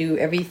 So we do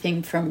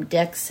everything from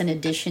decks and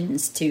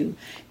additions to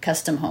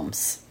custom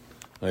homes.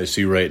 I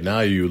see right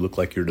now you look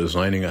like you're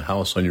designing a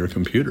house on your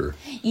computer.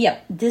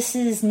 Yep, this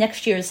is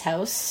next year's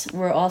house.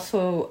 We're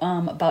also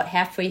about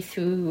halfway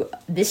through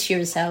this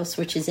year's house,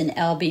 which is in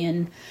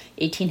Albion,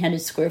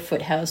 1,800 square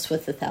foot house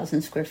with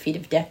 1,000 square feet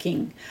of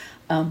decking.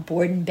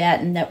 board and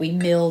batten that we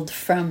milled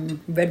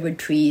from redwood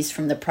trees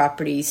from the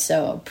property.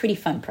 So, a pretty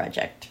fun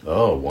project.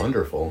 Oh,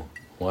 wonderful.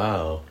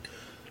 Wow.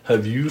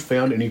 Have you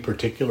found any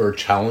particular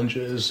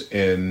challenges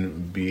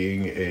in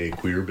being a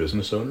queer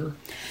business owner?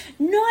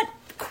 Not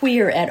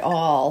queer at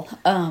all,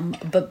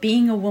 but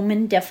being a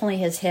woman definitely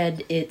has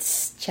had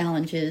its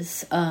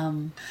challenges.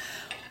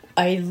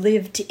 I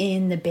lived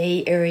in the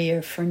Bay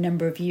Area for a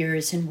number of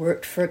years and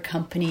worked for a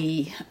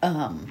company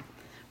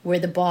where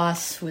the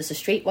boss was a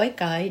straight white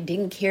guy,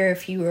 didn't care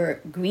if you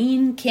were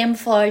green,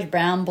 camouflage,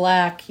 brown,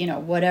 black,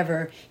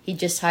 whatever. He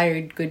just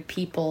hired good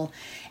people.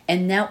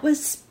 And that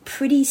was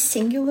pretty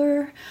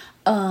singular,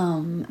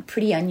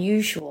 pretty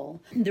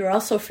unusual. There are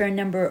also a fair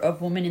number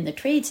of women in the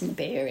trades in the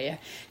Bay Area.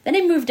 Then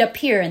I moved up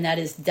here, and that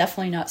is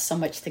definitely not so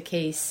much the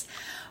case.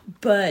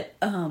 But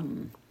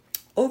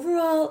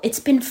overall, it's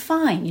been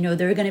fine.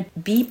 There are going to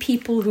be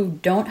people who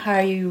don't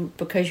hire you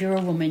because you're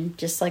a woman,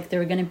 just like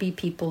there are going to be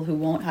people who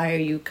won't hire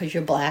you because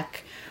you're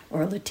black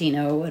or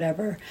Latino or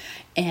whatever.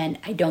 And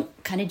I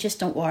just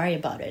don't worry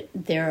about it.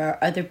 There are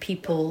other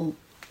people,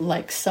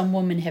 like some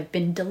women have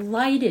been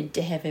delighted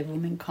to have a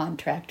woman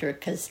contractor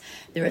because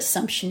their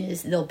assumption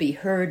is they'll be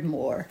heard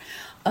more.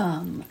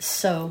 I've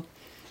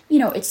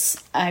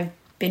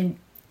been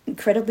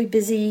incredibly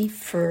busy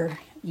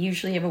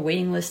usually have a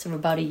waiting list of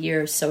about a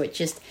year, so it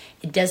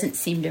doesn't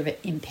seem to have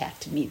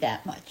impacted me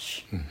that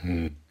much.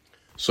 Mm-hmm.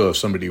 So if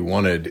somebody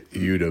wanted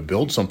you to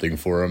build something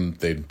for them,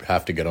 they'd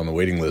have to get on the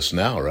waiting list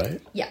now, right?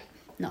 Yeah,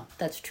 no,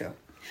 that's true.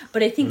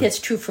 But I think that's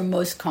true for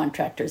most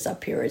contractors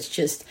up here. It's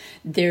just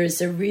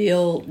there's a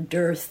real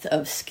dearth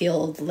of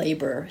skilled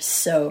labor.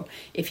 So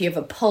if you have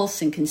a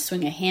pulse and can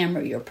swing a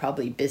hammer, you're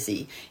probably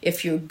busy.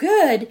 If you're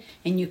good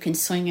and you can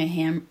swing a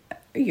hammer,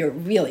 you're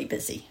really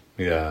busy.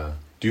 Yeah.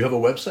 Do you have a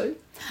website?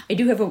 I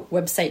do have a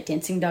website,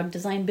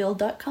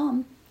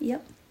 dancingdogdesignbuild.com.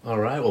 Yep. All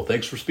right. Well,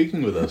 thanks for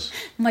speaking with us.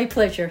 My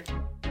pleasure.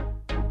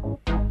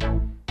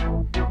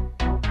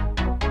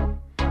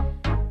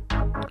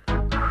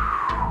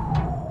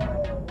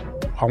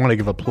 I want to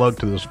give a plug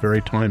to this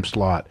very time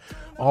slot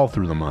all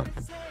through the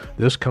month.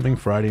 This coming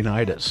Friday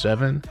night at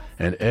 7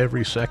 and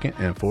every second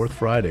and fourth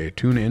Friday,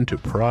 tune in to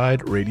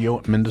Pride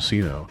Radio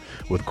Mendocino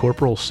with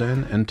Corporal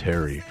Sen and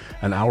Terry,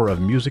 an hour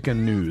of music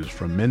and news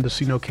from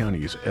Mendocino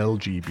County's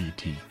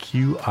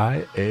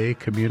LGBTQIA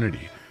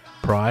community.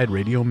 Pride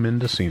Radio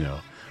Mendocino.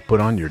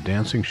 Put on your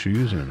dancing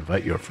shoes and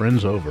invite your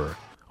friends over.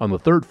 On the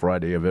third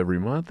Friday of every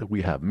month,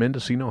 we have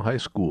Mendocino High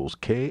School's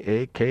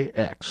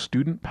KAKX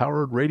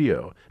student-powered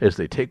radio as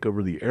they take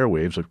over the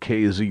airwaves of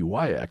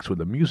KZYX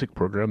with a music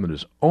program that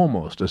is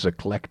almost as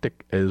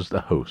eclectic as the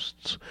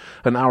hosts.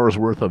 An hour's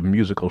worth of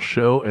musical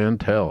show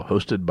and tell,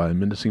 hosted by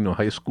Mendocino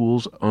High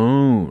School's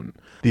own.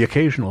 The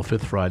occasional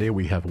fifth Friday,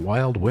 we have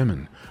Wild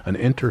Women, an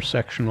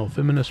intersectional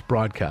feminist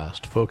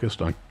broadcast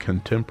focused on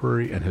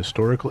contemporary and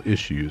historical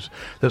issues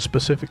that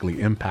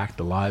specifically impact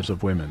the lives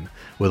of women,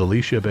 with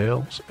Alicia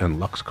Bales and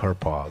Lux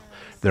Karpov.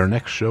 Their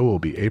next show will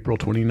be April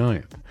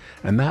 29th.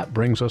 And that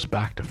brings us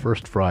back to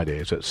First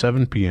Fridays at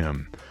 7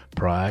 p.m.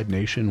 Pride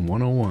Nation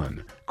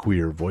 101,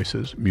 queer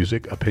voices,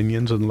 music,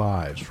 opinions, and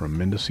lives from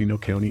Mendocino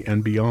County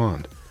and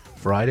beyond.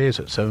 Fridays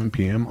at 7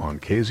 p.m. on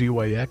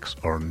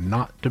KZYX are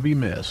not to be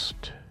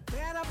missed.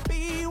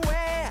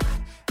 Beware,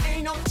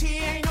 ain't no tea,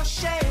 ain't no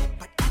shade,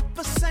 but at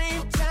the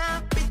same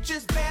time,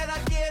 bitches better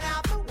get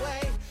out the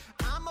way.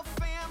 I'm a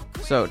fam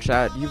queen. So,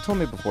 Chad, you've told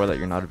me before that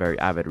you're not a very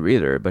avid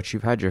reader, but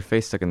you've had your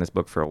face stuck in this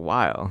book for a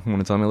while. You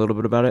want to tell me a little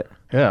bit about it?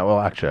 Yeah,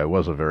 well, actually, I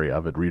was a very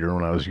avid reader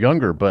when I was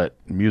younger, but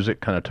music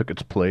kind of took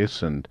its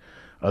place and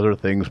other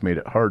things made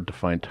it hard to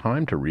find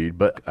time to read.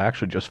 But I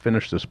actually just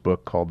finished this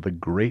book called The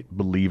Great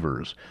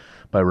Believers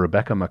by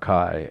Rebecca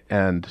Mackay,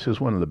 and this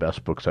is one of the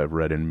best books I've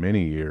read in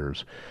many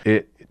years.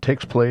 It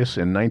takes place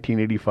in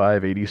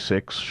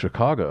 1985-86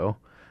 Chicago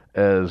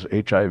as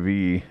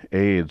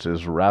HIV/AIDS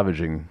is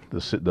ravaging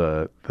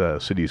the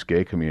city's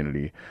gay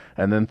community,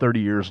 and then 30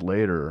 years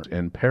later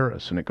in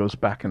Paris, and it goes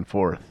back and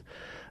forth.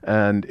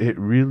 And it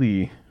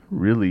really,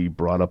 really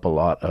brought up a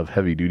lot of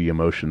heavy-duty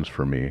emotions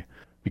for me,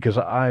 because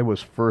I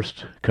was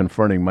first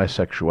confronting my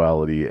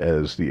sexuality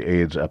as the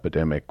AIDS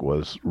epidemic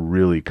was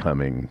really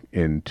coming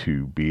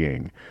into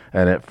being.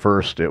 And at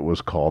first it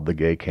was called the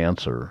gay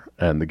cancer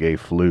and the gay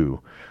flu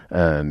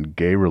and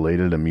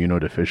gay-related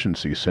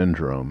immunodeficiency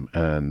syndrome.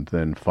 And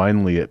then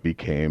finally it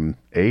became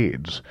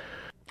AIDS.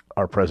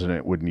 Our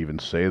president wouldn't even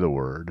say the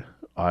word.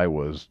 I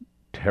was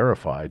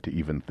terrified to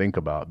even think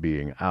about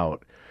being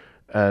out.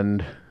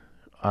 And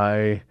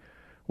I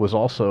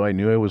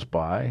knew I was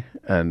bi,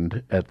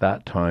 and at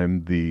that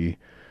time the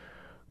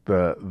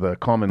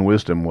common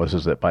wisdom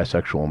was that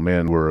bisexual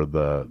men were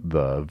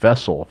the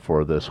vessel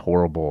for this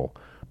horrible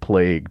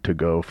plague to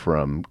go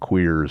from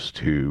queers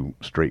to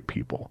straight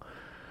people.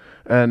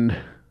 And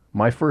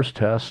my first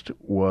test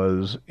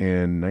was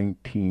in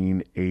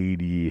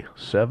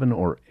 1987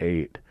 or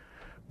 8,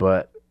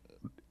 but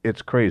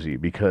it's crazy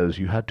because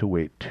you had to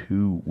wait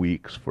 2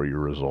 weeks for your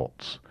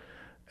results.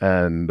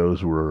 And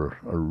those were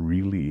a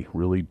really,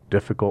 really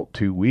difficult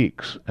 2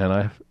 weeks. And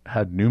I've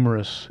had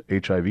numerous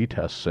HIV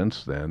tests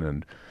since then.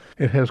 And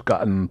It has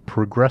gotten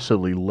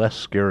progressively less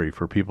scary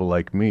for people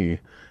like me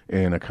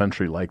in a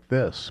country like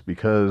this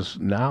because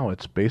now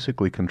it's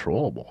basically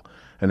controllable.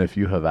 And if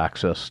you have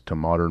access to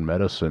modern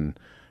medicine,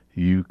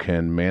 you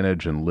can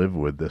manage and live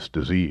with this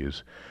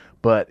disease.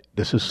 But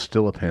this is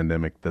still a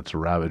pandemic that's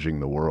ravaging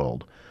the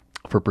world.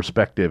 For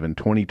perspective, in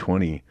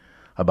 2020,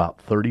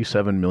 about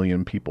 37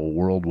 million people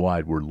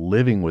worldwide were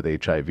living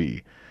with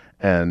HIV.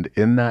 And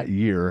in that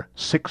year,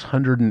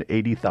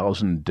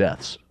 680,000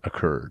 deaths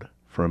occurred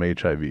from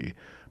HIV,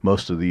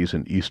 most of these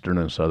in Eastern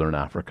and Southern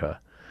Africa.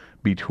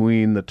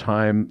 Between the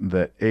time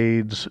that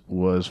AIDS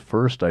was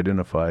first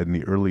identified in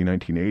the early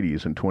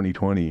 1980s and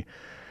 2020,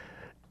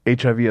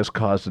 HIV has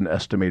caused an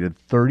estimated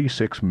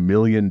 36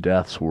 million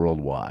deaths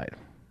worldwide.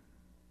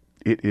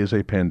 It is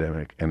a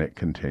pandemic, and it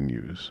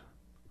continues.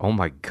 Oh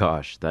my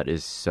gosh, that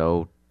is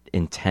so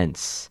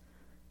intense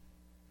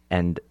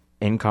and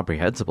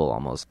incomprehensible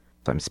almost.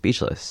 I'm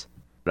speechless.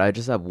 But I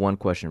just have one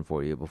question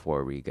for you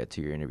before we get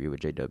to your interview with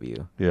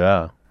JW.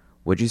 Yeah.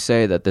 Would you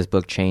say that this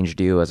book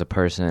changed you as a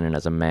person and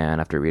as a man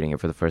after reading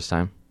it for the first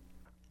time?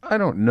 I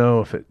don't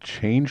know if it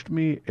changed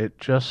me. It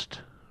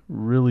just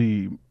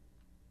really,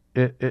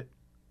 it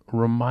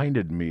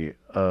reminded me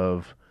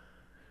of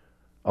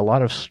a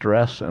lot of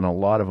stress and a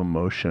lot of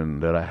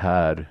emotion that I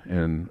had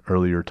in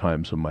earlier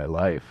times of my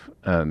life.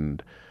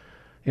 And,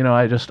 you know,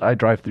 I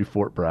drive through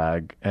Fort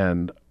Bragg,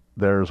 and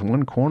there's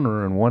one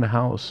corner and one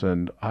house,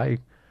 and I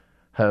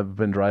have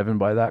been driving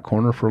by that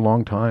corner for a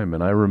long time.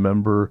 And I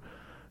remember,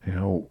 you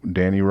know,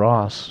 Danny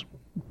Ross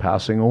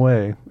passing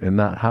away in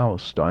that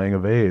house, dying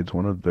of AIDS,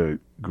 one of the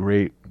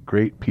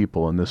great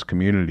people in this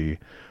community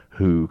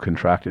who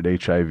contracted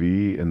HIV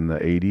in the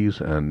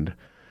 80s and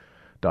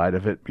died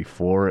of it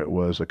before it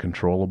was a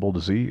controllable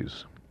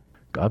disease.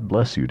 God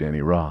bless you,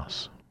 Danny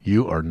Ross.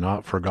 You are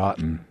not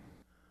forgotten.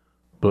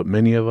 But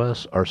many of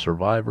us are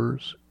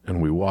survivors,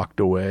 and we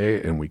walked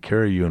away, and we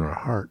carry you in our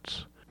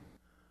hearts.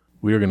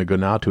 We are going to go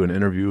now to an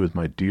interview with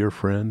my dear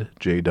friend,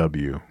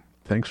 JW.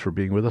 Thanks for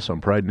being with us on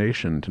Pride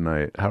Nation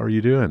tonight. How are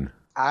you doing?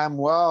 I'm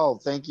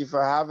well. Thank you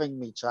for having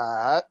me,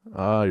 Chad.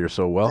 Ah, you're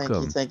so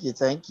welcome. Thank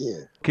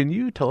you. Can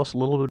you tell us a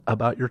little bit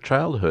about your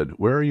childhood?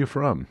 Where are you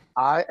from?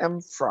 I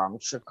am from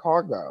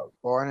Chicago,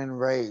 born and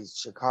raised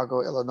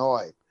Chicago,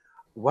 Illinois,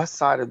 west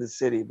side of the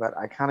city, but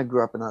I kind of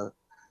grew up in a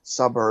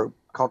suburb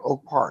called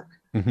Oak Park,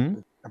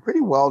 a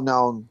pretty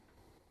well-known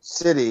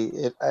city.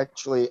 It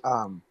actually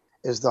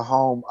is the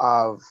home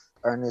of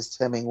Ernest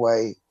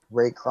Hemingway,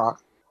 Ray Kroc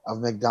of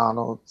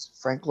McDonald's,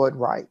 Frank Lloyd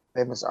Wright,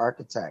 famous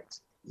architect.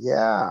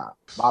 Yeah,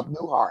 Bob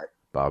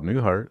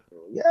Newhart.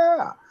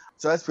 Yeah.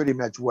 So that's pretty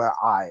much where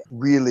I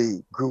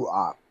really grew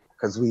up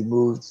because we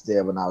moved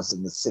there when I was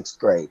in the 6th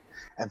grade.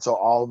 And so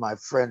all of my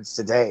friends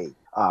today,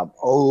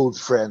 old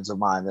friends of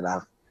mine that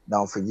I've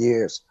known for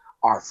years,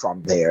 are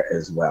from there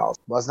as well.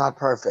 Was not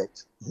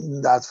perfect,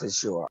 that's for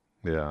sure.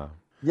 Yeah.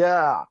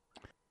 Yeah.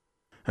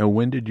 And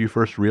when did you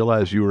first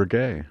realize you were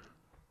gay?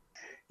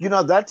 You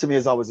know, that to me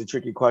is always a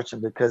tricky question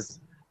because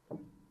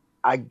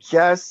I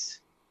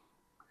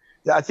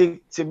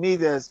think to me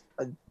there's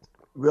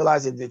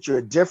realizing that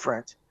you're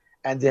different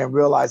and then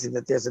realizing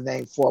that there's a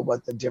name for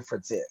what the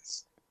difference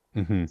is.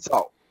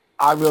 So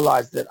I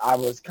realized that I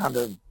was kind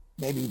of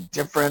maybe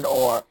different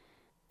or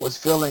was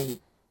feeling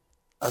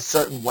a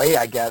certain way,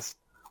 I guess,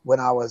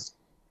 when I was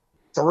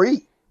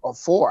 3 or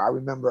 4. I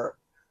remember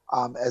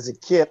as a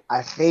kid,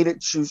 I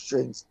hated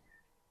shoestrings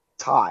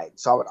tied.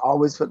 So I would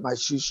always put my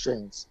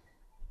shoestrings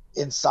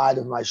inside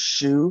of my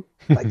shoe,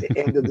 like the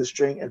end of the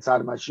string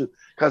inside of my shoe,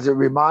 because it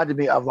reminded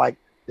me of like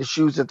the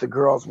shoes that the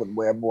girls would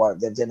wear more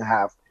that didn't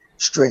have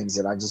strings,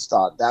 and I just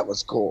thought that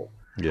was cool.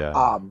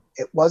 Yeah.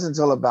 It wasn't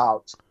until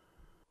about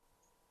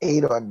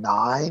 8 or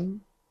 9,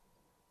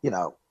 you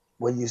know,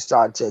 when you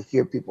start to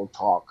hear people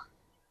talk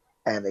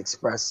and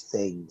express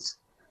things,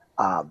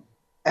 and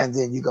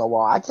then you go,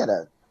 well, I can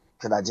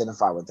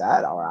identify with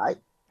that, all right,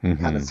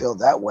 kind of feel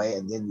that way,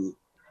 and then you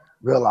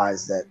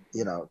realize that,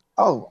 you know,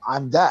 oh,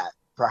 I'm that.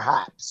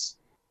 Perhaps,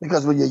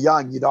 because when you're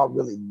young, you don't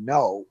really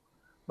know,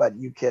 but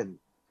you can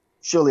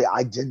surely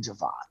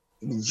identify.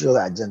 You can surely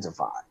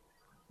identify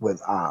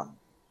with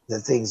the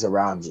things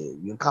around you.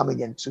 You're coming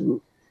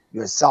into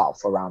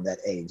yourself around that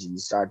age, and you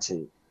start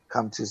to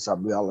come to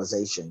some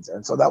realizations.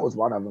 And so that was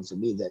one of them for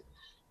me.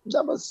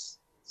 That was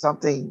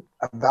something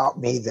about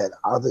me that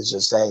others are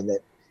saying that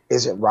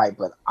isn't right,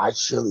 but I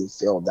surely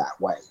feel that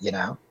way. You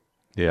know?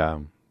 Yeah.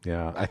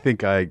 I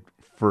think I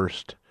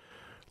first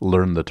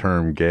learned the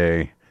term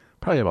gay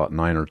probably about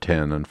 9 or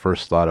 10, and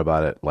first thought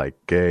about it like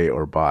gay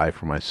or bi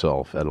for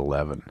myself at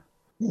 11.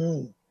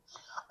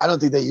 I don't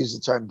think they used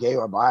the term gay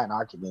or bi in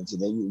our community.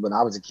 When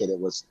I was a kid, you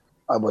were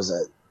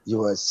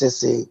a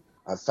sissy,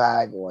 a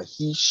fag, or a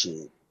he,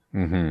 she.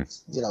 You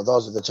know,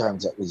 those are the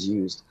terms that was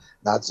used,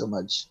 not so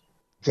much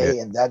gay.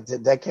 Yeah. And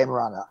that came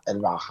around at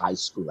about high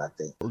school, I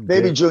think.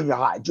 Maybe junior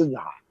high.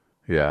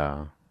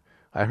 Yeah.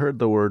 I heard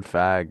the word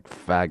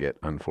faggot,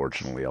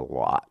 unfortunately, a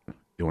lot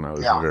when I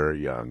was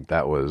very young.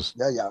 That was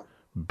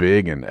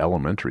big in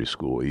elementary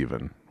school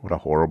even. What a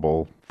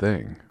horrible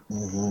thing.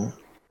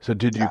 So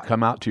did you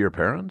come out to your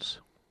parents?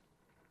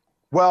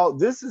 Well,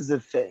 this is the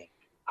thing.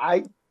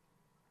 I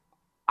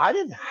I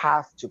didn't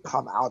have to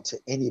come out to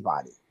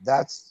anybody.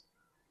 That's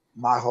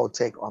my whole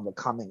take on the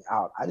coming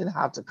out. I didn't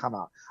have to come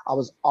out. I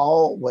was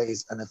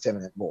always an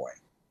effeminate boy.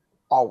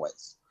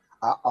 Always.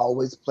 I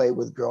always played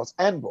with girls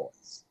and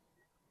boys.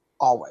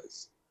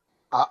 Always.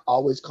 I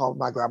always combed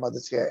my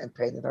grandmother's hair and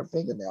painted her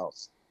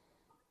fingernails.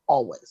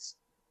 Always.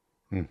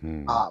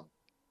 Mm-hmm.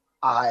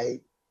 I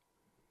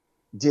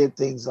did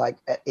things like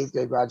at 8th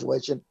grade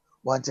graduation,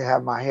 wanted to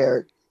have my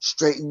hair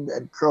straightened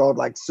and curled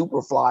like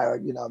Superfly or,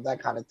 you know,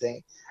 that kind of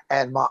thing.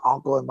 And my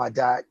uncle and my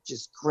dad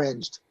just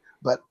cringed,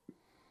 but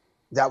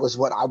that was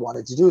what I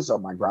wanted to do. So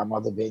my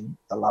grandmother, being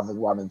the loving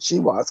woman she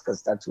was,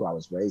 because that's who I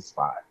was raised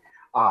by,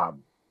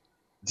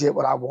 did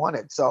what I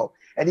wanted. So,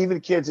 and even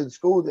kids in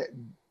school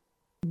didn't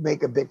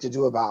make a big to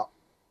do about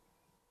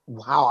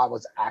how I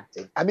was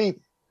acting. I mean,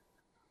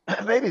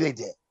 maybe they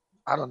did.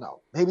 I don't know.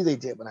 Maybe they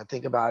did when I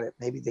think about it.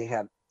 Maybe they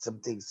had some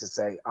things to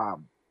say.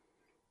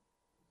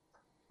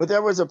 But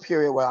there was a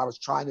period where I was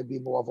trying to be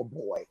more of a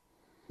boy.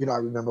 You know, I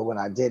remember when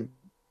I did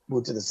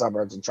move to the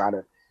suburbs and try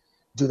to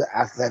do the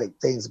athletic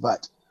things,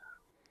 but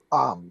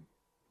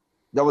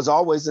there was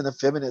always an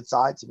effeminate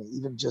side to me,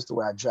 even just the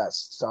way I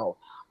dressed. So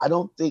I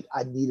don't think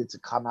I needed to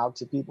come out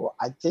to people.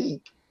 I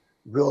think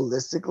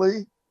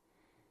realistically,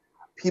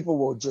 people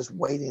were just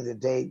waiting the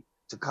day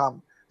to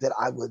come that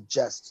I would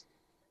just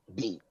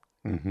be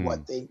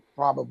what they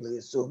probably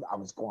assumed I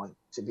was going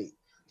to be.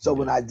 So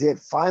when I did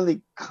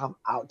finally come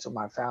out to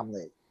my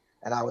family,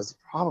 and I was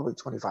probably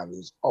 25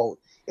 years old,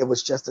 it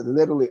was just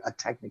literally a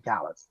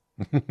technicality.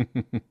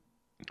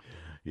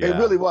 Yeah. It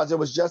really was. It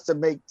was just to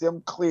make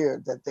them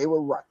clear that they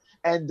were right.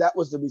 And that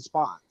was the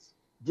response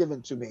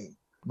given to me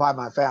by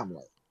my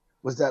family,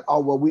 was that, oh,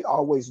 well, we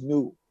always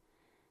knew.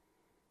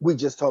 We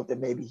just hoped that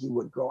maybe he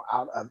would grow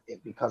out of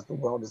it because the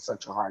world is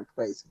such a hard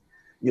place,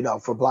 you know,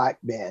 for Black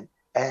men,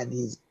 and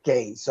he's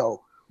gay.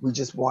 So we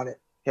just wanted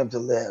him to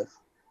live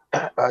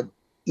an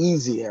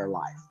easier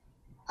life.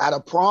 At a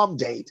prom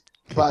date,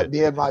 but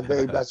me and my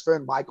very best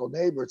friend, Michael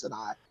Neighbors, and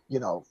I, you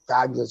know,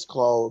 fabulous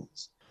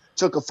clothes,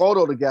 took a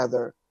photo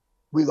together.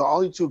 We were the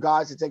only two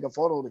guys to take a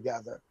photo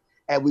together.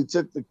 And we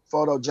took the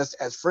photo just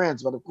as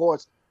friends. But of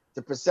course,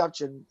 the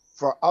perception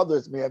for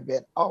others may have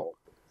been, oh,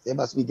 they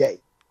must be gay,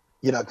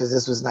 you know, because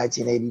this was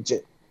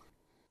 1982.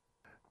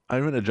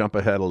 I'm going to jump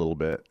ahead a little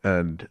bit.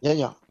 And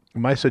Yeah.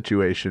 my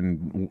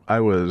situation, I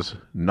was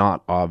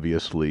not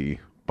obviously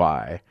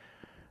bi.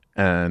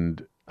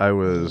 And I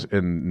was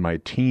in my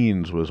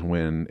teens was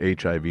when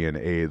HIV and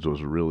AIDS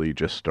was really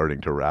just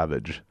starting to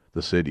ravage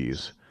the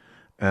cities.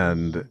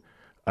 And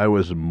I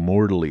was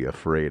mortally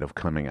afraid of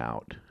coming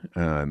out,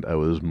 and I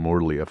was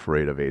mortally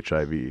afraid of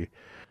HIV.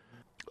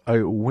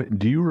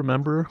 Do you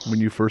remember when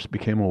you first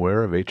became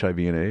aware of HIV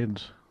and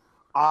AIDS?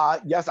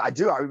 Yes, I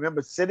do. I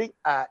remember sitting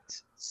at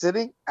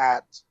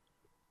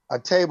a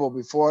table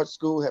before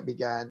school had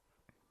begun,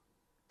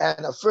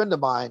 and a friend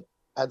of mine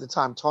at the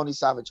time, Tony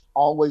Savage,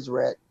 always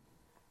read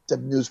the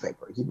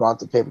newspaper. He brought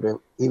the paper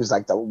he was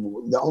like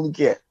the only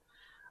kid.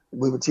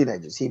 We were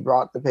teenagers. He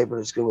brought the paper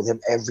to school with him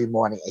every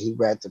morning, and he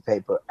read the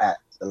paper at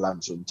the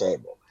lunchroom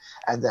table.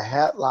 And the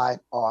headline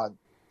on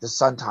the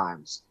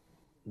Sun-Times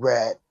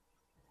read,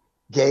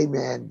 "Gay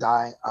men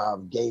dying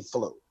of gay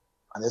flu."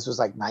 And this was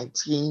like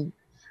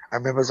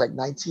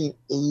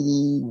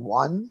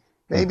 1981,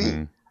 maybe.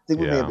 I think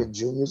we may have been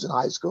juniors in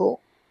high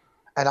school.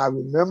 And I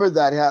remember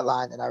that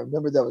headline, and I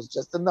remember there was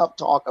just enough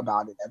talk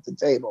about it at the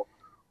table,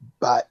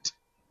 but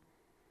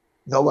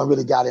no one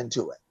really got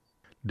into it.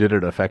 Did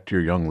it affect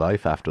your young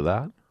life after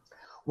that?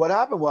 What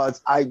happened was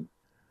I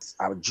was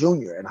a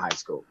junior in high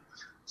school.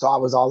 So I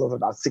was all of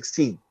about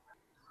 16.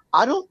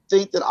 I don't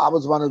think that I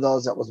was one of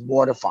those that was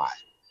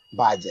mortified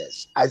by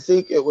this. I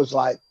think it was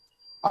like,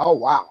 oh,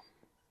 wow.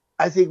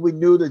 I think we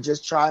knew to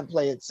just try and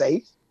play it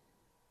safe.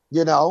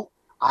 You know,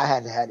 I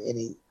hadn't had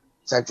any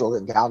sexual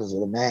encounters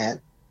with a man,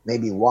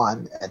 maybe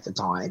one at the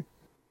time.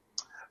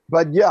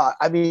 But yeah,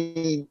 I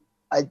mean,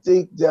 I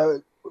think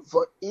that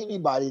for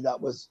anybody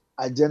that was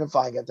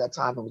identifying at that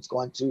time and was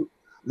going to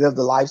live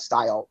the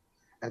lifestyle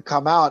and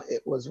come out,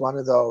 it was one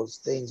of those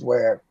things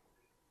where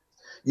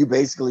you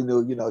basically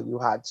knew, you know, you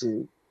had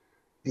to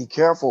be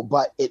careful,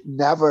 but it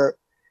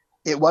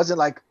wasn't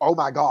like, oh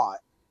my God,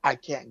 I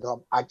can't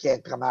come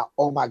out.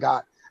 Oh my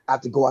God, I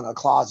have to go in a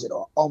closet,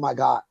 or oh my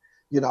God,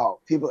 you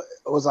know, people,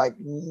 it was like,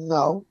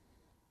 no,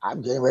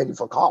 I'm getting ready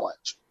for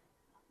college,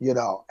 you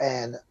know,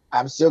 and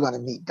I'm still going to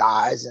meet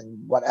guys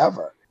and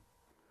whatever.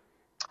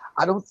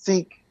 I don't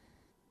think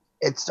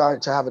it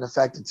started to have an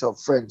effect until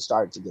friends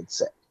started to get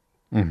sick.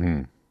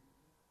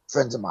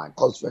 Friends of mine,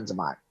 close friends of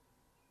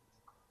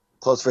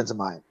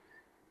mine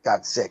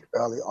got sick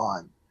early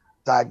on,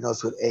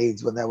 diagnosed with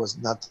AIDS when there was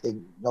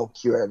nothing, no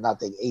cure,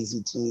 nothing.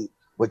 AZT,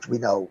 which we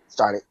know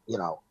started, you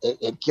know,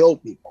 it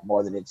killed people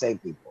more than it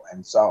saved people.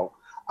 And so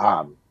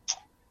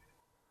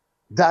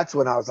that's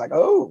when I was like,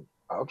 oh,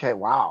 okay,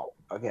 wow.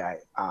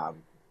 Okay.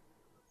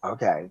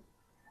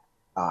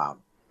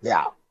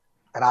 Yeah.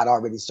 And I'd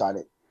already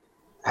started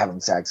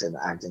having sex and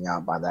acting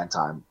out by that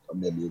time.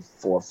 Maybe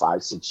 4,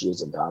 5, 6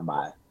 years had gone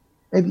by.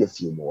 maybe a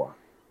few more.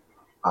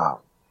 Um,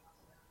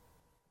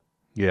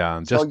 Yeah,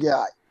 and so just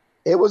yeah,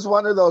 it was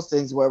one of those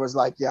things where it was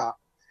like, yeah,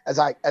 as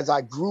I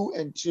grew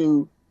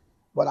into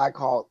what I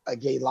call a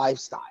gay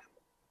lifestyle.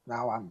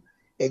 Now I'm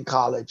in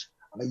college.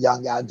 I'm a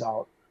young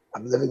adult.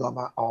 I'm living on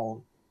my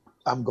own.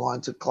 I'm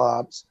going to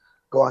clubs,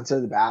 going to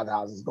the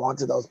bathhouses, going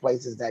to those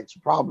places that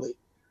you probably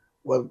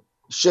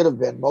should have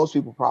been. Most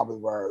people probably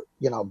were,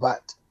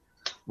 but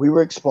we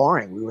were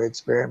exploring, we were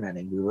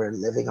experimenting, we were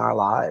living our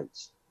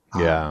lives.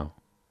 yeah.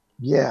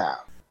 Yeah.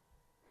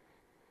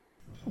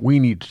 We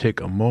need to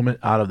take a moment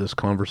out of this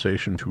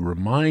conversation to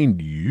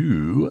remind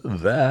you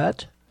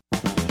that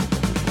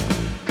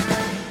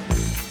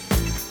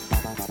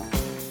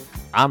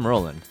I'm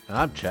Roland and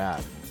I'm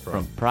Chad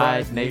from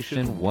Pride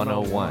Nation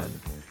 101.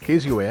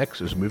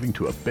 KZOAX is moving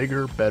to a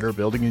bigger, better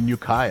building in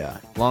Ukiah.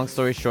 Long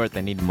story short,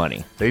 they need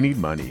money. They need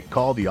money.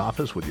 Call the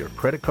office with your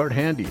credit card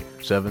handy,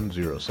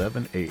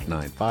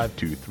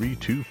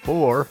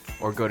 707-895-2324.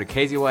 Or go to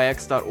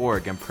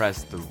kzyx.org and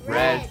press the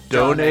red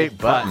Donate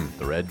button.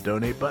 The red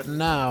donate button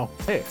now.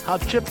 Hey,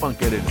 how'd Chipmunk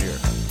get in here?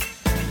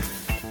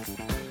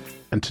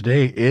 And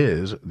today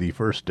is the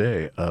first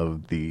day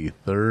of the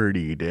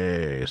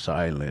 30-day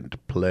silent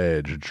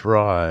pledge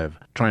drive,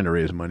 trying to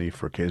raise money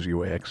for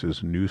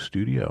KZOAX's new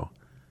studio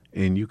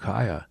in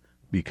Ukiah,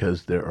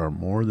 because there are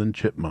more than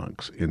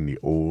chipmunks in the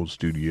old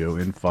studio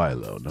in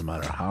Philo, no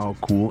matter how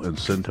cool and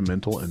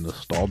sentimental and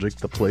nostalgic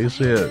the place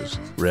is.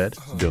 Red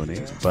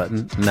donate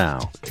button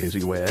now.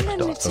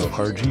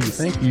 KZOAX.org.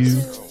 Thank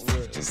you.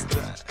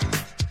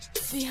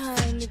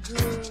 Behind the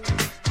groove.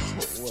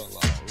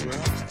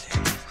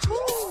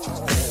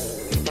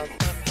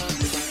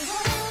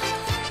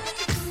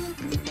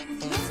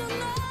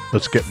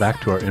 Let's get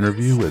back to our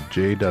interview with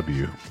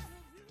JW.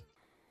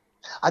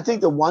 I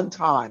think there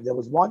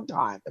was one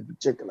time in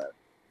particular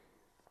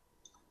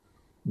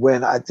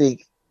when I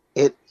think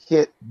it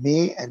hit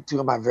me and two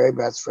of my very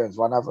best friends,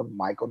 one of them,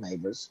 Michael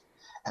Neighbors,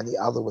 and the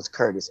other was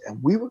Curtis.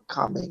 And we were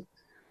coming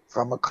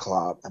from a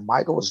club and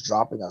Michael was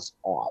dropping us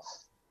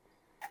off.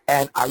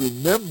 And I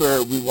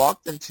remember we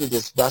walked into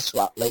this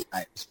restaurant late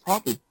night. It was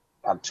probably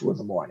about 2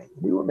 a.m.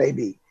 We were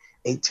maybe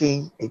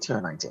 18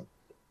 or 19.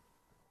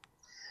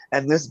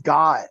 And this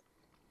guy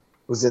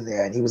was in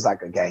there and he was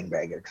like a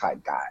gangbanger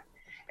type guy.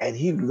 And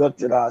he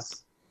looked at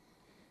us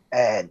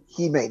and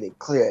he made it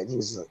clear. And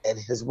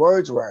his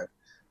words were,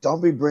 "Don't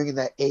be bringing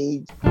that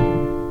age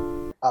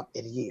up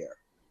in here."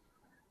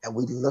 And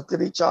we looked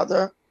at each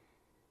other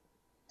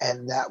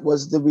and that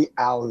was the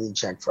reality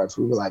check for us.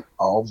 We were like,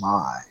 oh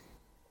my.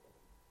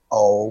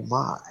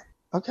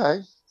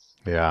 Okay.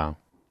 Yeah.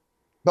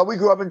 But we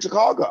grew up in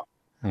Chicago.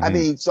 Mm-hmm. I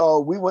mean, so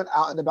we went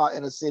out and about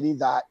in a city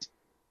that,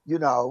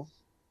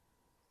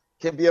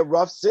 can be a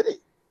rough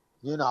city.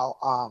 We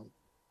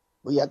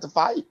had to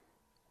fight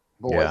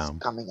boys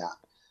coming out.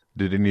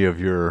 Did any of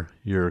your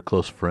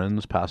close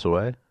friends pass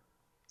away?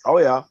 Oh,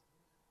 yeah.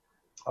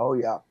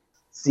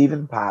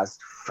 Stephen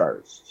passed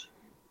first,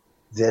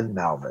 then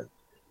Melvin,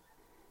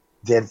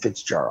 then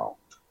Fitzgerald,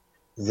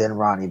 then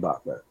Ronnie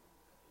Butler.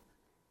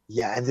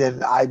 Yeah, and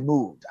then I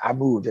moved. I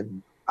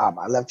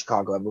left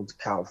Chicago. I moved to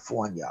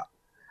California.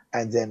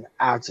 And then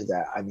after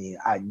that,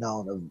 I'd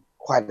known of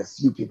quite a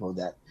few people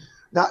that,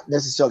 not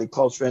necessarily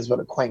close friends, but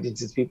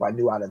acquaintances, people I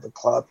knew out at the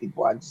club,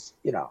 people I just,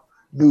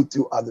 knew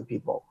through other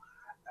people,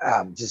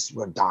 just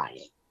were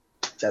dying.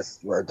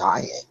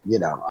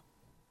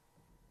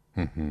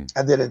 Mm-hmm.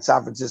 And then in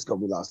San Francisco,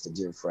 we lost a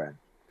dear friend,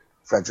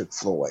 Frederick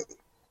Floyd.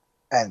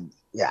 And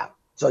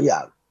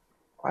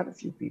quite a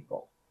few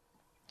people.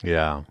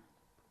 Yeah.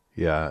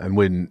 And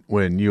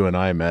when you and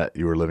I met,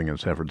 you were living in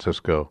San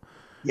Francisco.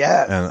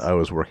 Yes. And I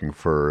was working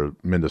for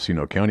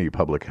Mendocino County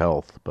Public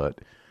Health, but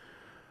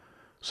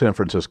San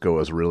Francisco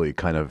was really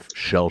kind of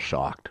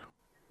shell-shocked.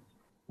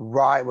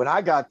 Right. When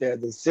I got there,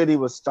 the city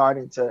was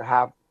starting to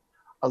have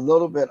a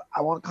little bit,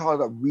 I won't call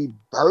it a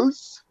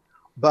rebirth,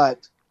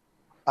 but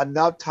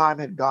enough time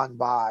had gone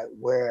by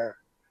where,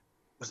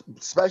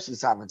 especially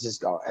San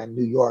Francisco and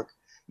New York,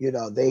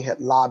 they had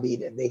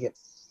lobbied and they had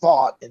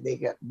fought and they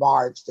had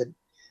marched and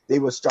they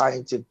were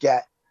starting to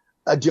get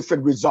a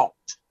different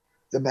result.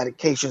 The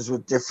medications were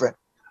different.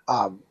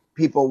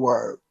 People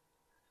were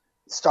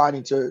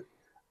starting to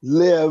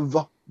live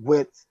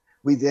with,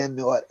 we then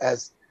knew it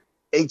as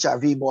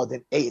HIV more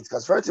than AIDS,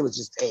 because first it was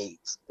just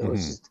AIDS. It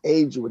was just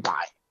AIDS, you were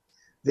dying.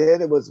 Then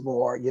it was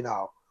more,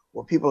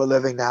 where people are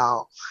living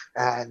now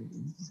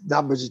and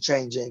numbers are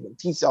changing and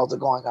T cells are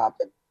going up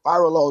and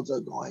viral loads are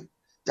going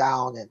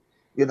down and,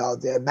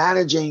 they're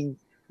managing,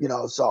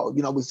 so,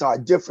 we saw a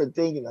different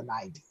thing in the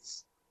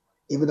 90s.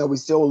 Even though we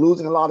still were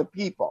losing a lot of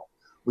people,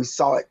 we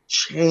saw it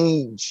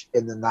change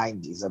in the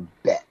 90s a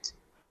bit.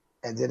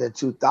 And then in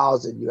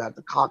 2000, you had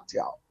the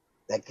cocktail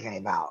that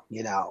came out,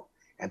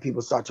 and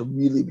people start to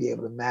really be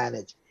able to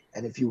manage.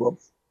 And if you were,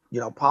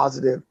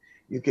 positive,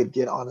 you could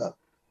get on a,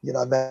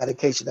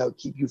 medication that would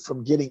keep you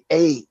from getting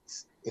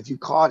AIDS if you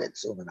caught it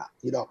soon enough,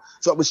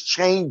 So it was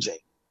changing.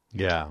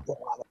 Yeah. For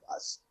a lot of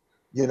us,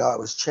 it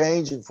was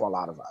changing for a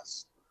lot of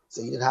us.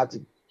 So you didn't have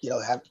to,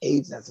 have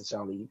AIDS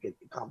necessarily. You could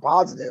become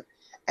positive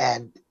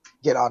and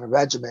get on a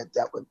regimen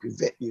that would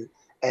prevent you,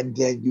 and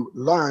then you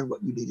learn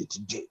what you needed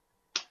to do.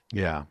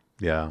 Yeah,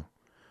 yeah.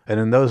 And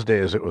in those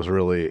days, it was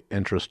really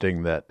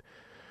interesting that,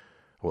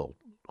 well,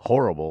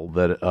 horrible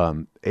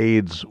that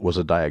AIDS was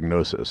a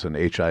diagnosis and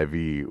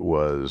HIV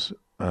was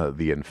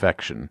the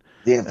infection.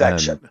 The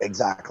infection, And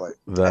exactly.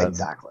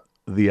 Exactly.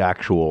 The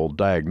actual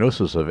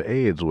diagnosis of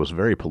AIDS was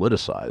very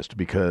politicized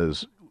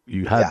because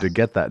you had to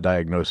get that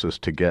diagnosis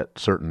to get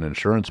certain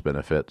insurance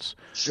benefits.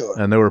 Sure.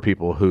 And there were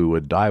people who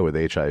would die with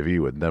HIV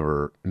with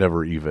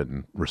never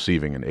even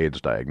receiving an AIDS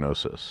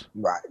diagnosis.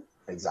 Right.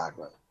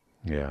 Exactly.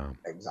 Yeah.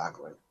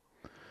 Exactly.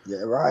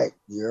 You're right.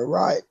 You're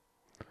right.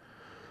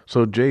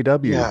 So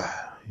JW,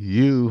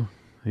 you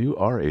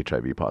are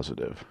HIV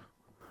positive.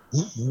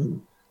 Mm-hmm.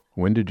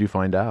 When did you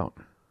find out?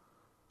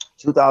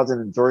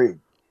 2003.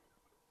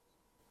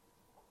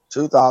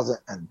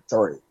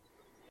 2003.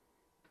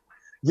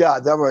 Yeah,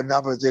 there were a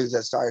number of things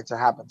that started to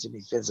happen to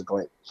me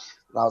physically.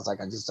 And I was like,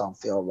 I just don't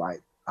feel right.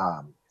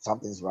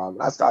 Something's wrong.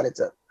 And I started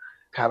to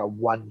kind of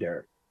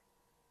wonder.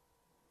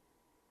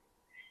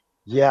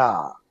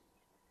 Yeah.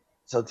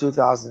 So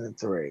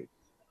 2003,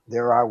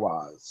 there I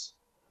was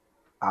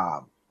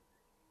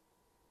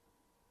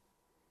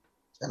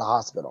in a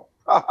hospital.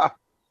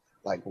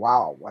 Like,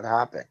 wow, what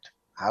happened?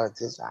 How did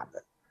this happen?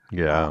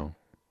 Yeah.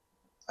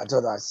 I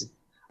told her, I said,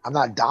 I'm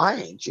not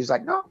dying. She's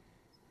like, no.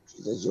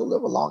 She says, you'll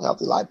live a long,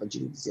 healthy life, but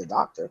you need to see a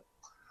doctor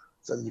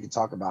so that you can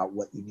talk about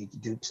what you need to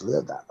do to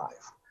live that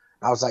life.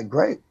 And I was like,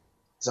 great.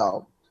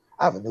 So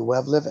I have a new way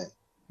of living.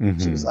 Mm-hmm.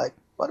 She was like,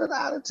 what an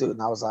attitude.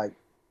 And I was like,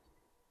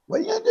 what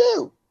are you going to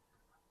do?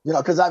 You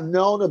know, because I've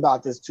known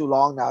about this too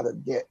long now to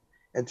get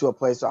into a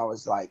place where I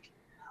was like,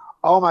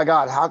 oh my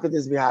God, how could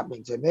this be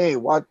happening to me?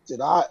 What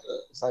did I?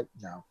 It's like,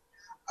 no,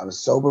 I was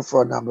sober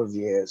for a number of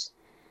years.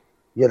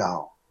 You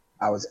know,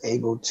 I was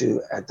able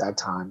to, at that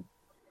time,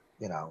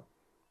 you know,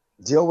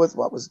 deal with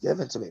what was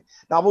given to me.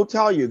 Now, I will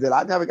tell you that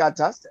I never got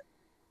tested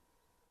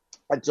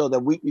until the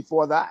week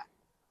before that.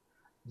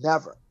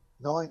 Never.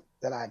 Knowing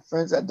that I had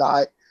friends that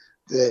died,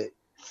 the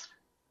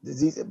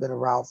disease had been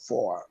around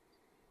for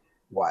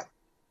what?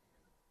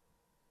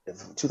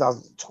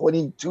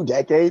 2022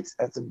 decades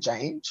and some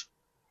change.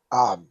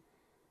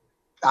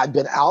 I'd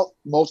been out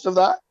most of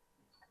that,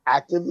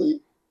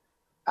 actively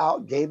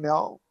out, gay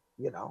male,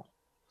 you know,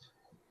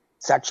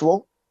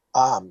 sexual,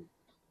 and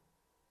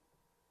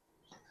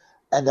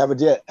never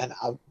did. And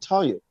I'll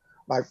tell you,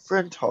 my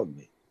friend told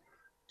me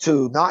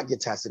to not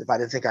get tested if I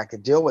didn't think I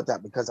could deal with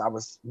that because I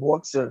was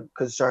more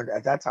concerned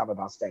at that time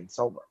about staying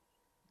sober.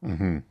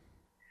 Mm-hmm.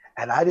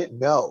 And I didn't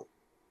know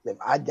if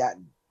I'd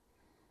gotten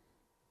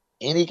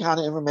any kind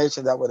of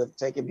information that would have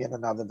taken me in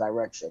another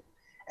direction.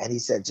 And he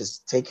said,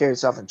 just take care of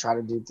yourself and try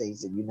to do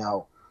things that you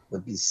know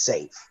would be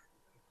safe.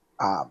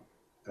 And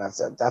I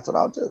said, that's what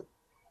I'll do.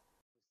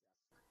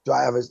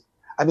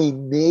 I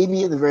mean,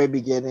 maybe in the very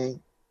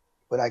beginning,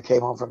 when I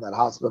came home from that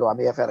hospital, I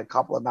may have had a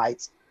couple of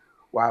nights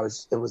where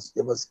it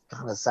was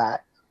kind of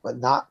sad, but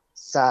not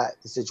sad,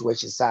 the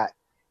situation sad,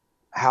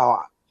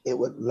 how it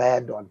would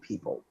land on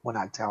people when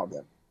I tell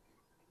them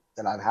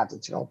that I'd have to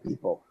tell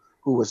people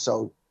who were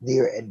so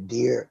near and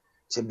dear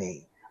to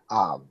me,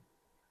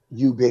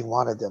 you being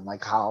one of them,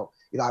 like how,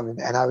 you know,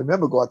 I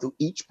remember going through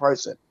each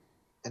person,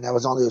 and there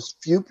was only a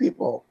few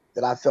people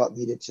that I felt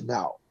needed to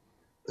know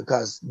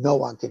because no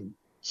one can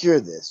cure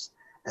this.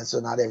 And so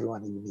not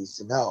everyone even needs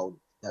to know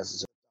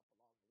necessarily.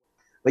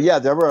 But yeah,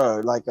 there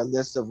were like a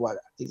list of what,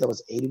 I think there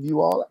was 8 of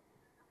you all.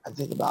 I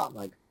think about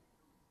like,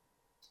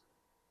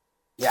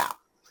 yeah,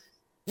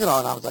 you know,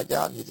 and I was like,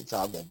 yeah, I need to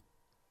tell them.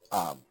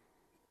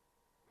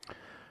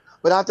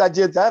 But after I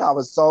did that, I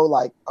was so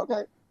like,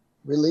 okay,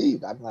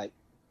 relieved. I'm like,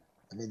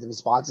 I mean, the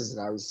responses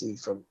that I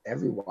received from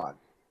everyone,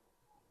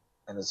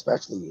 and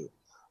especially you,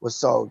 was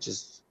so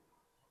just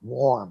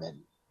warm and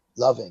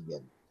loving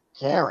and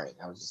caring.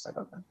 I was just like,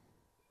 okay,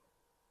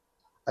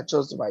 I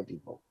chose the right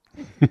people.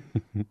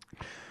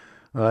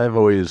 I've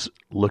always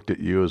looked at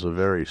you as a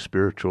very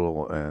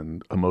spiritual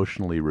and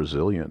emotionally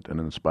resilient and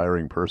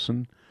inspiring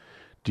person.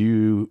 Do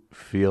you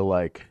feel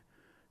like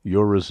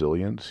your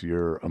resilience,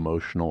 your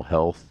emotional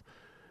health,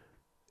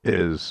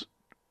 is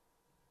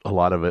a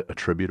lot of it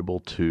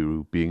attributable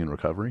to being in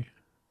recovery?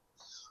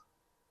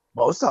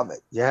 Most of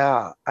it,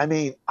 yeah. I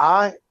mean,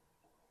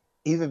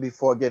 even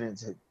before getting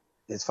into,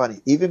 it's funny,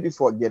 even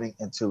before getting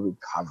into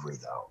recovery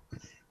though,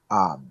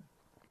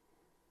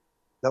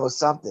 there was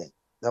something.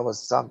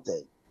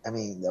 I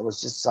mean, there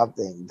was just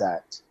something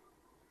that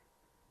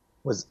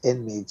was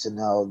in me to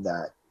know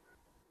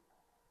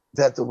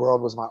that the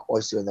world was my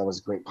oyster and there was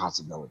great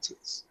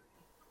possibilities.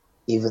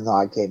 Even though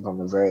I came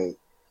from a very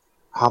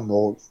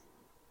humble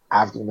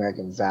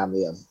African-American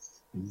family of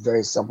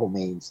very simple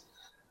means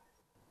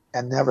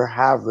and never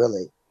have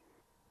really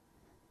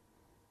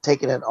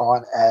taken it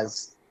on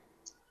as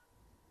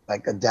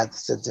like a death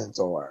sentence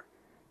or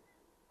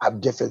I'm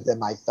different than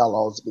my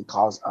fellows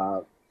because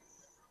of,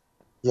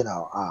 you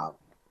know,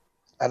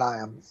 and I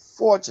am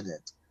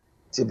fortunate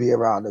to be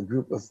around a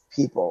group of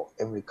people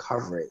in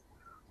recovery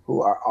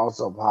who are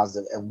also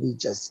positive, and we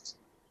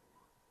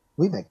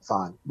we make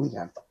fun. We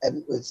have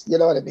fun. It's, you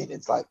know what I mean?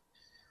 It's like,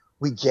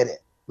 we get it.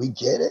 We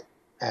get it.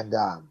 And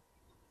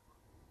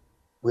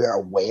we're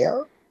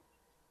aware.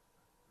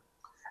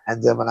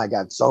 And then when I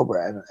got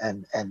sober,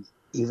 and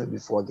even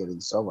before getting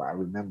sober, I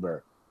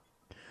remember.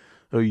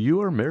 Oh,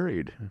 you are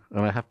married. And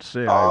I have to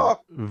say, I'm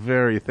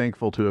very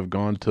thankful to have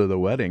gone to the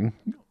wedding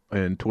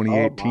in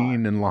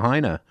 2018 in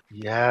Lahaina.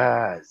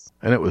 Yes.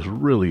 And it was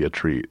really a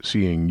treat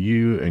seeing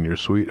you and your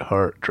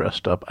sweetheart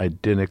dressed up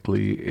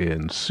identically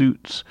in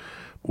suits,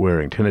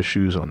 wearing tennis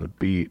shoes on the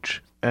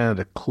beach, and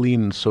a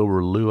clean and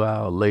sober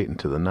luau late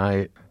into the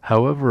night.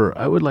 However,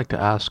 I would like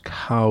to ask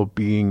how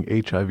being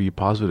HIV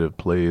positive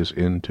plays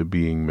into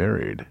being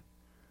married.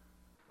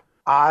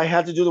 I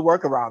had to do the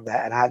work around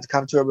that, and I had to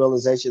come to a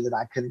realization that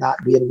I could not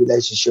be in a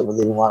relationship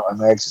with anyone or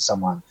married to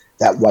someone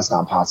that was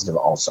not positive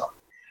also.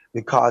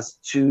 Because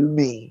to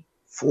me,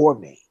 for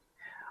me,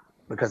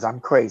 because I'm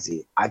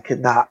crazy, I could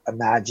not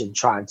imagine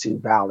trying to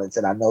balance,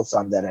 and I know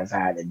some that have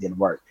had it didn't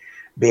work,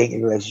 being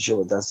in a relationship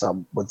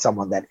with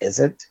someone that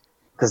isn't,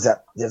 because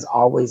there's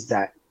always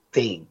that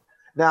thing.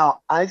 Now,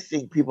 I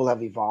think people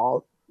have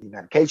evolved. The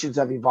medications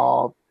have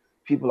evolved.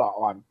 People are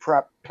on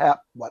PrEP,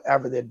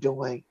 whatever they're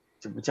doing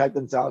to protect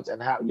themselves,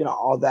 and how, you know,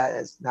 all that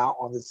is now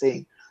on the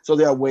scene. So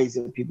there are ways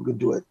that people can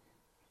do it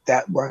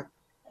that weren't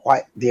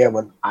quite there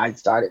when I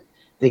started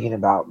thinking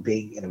about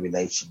being in a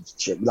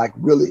relationship, like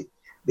really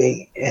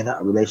being in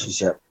a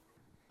relationship.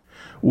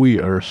 We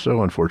are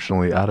so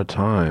unfortunately out of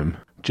time.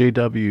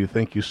 JW,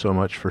 thank you so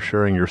much for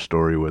sharing your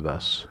story with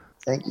us.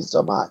 Thank you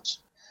so much.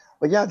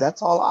 But yeah,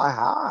 that's all I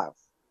have.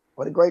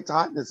 What a great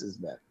time this has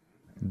been.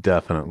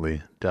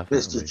 Definitely.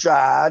 Mr.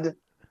 Chad.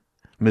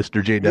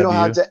 Mr. JW. You don't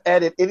have to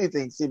edit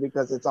anything, see,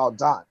 because it's all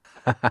done.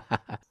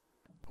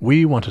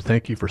 We want to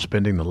thank you for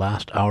spending the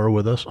last hour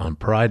with us on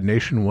Pride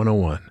Nation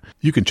 101.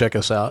 You can check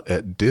us out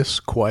at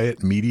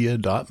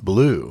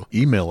disquietmedia.blue.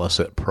 Email us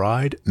at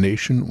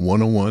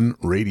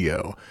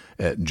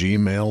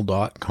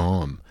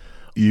pridenation101radio@gmail.com.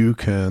 You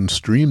can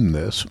stream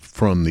this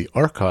from the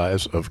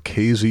archives of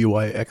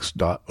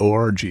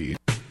kzyx.org.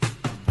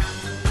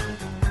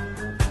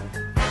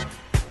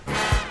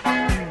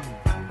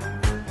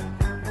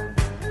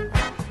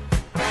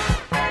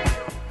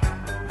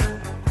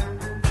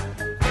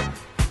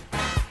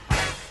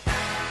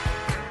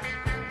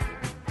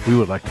 We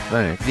would like to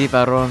thank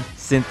Vivaron,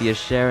 Cynthia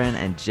Sharon,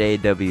 and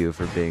JW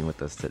for being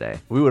with us today.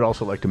 We would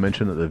also like to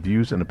mention that the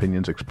views and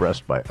opinions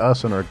expressed by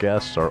us and our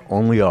guests are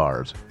only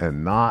ours,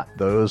 and not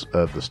those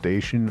of the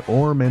station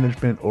or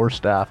management or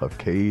staff of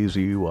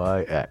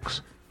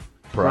KZYX.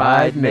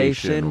 Pride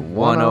Nation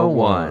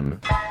 101.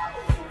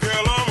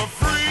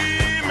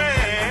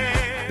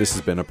 This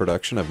has been a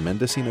production of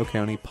Mendocino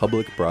County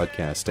Public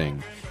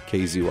Broadcasting.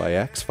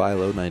 KZYX,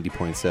 Philo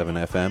 90.7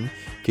 FM,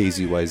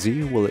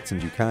 KZYZ, Willits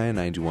and Ukiah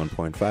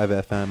 91.5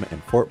 FM,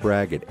 and Fort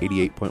Bragg at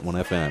 88.1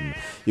 FM.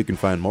 You can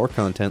find more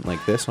content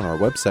like this on our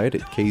website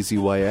at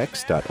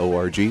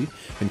kzyx.org,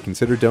 and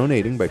consider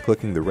donating by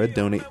clicking the red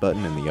donate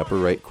button in the upper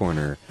right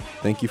corner.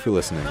 Thank you for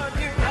listening.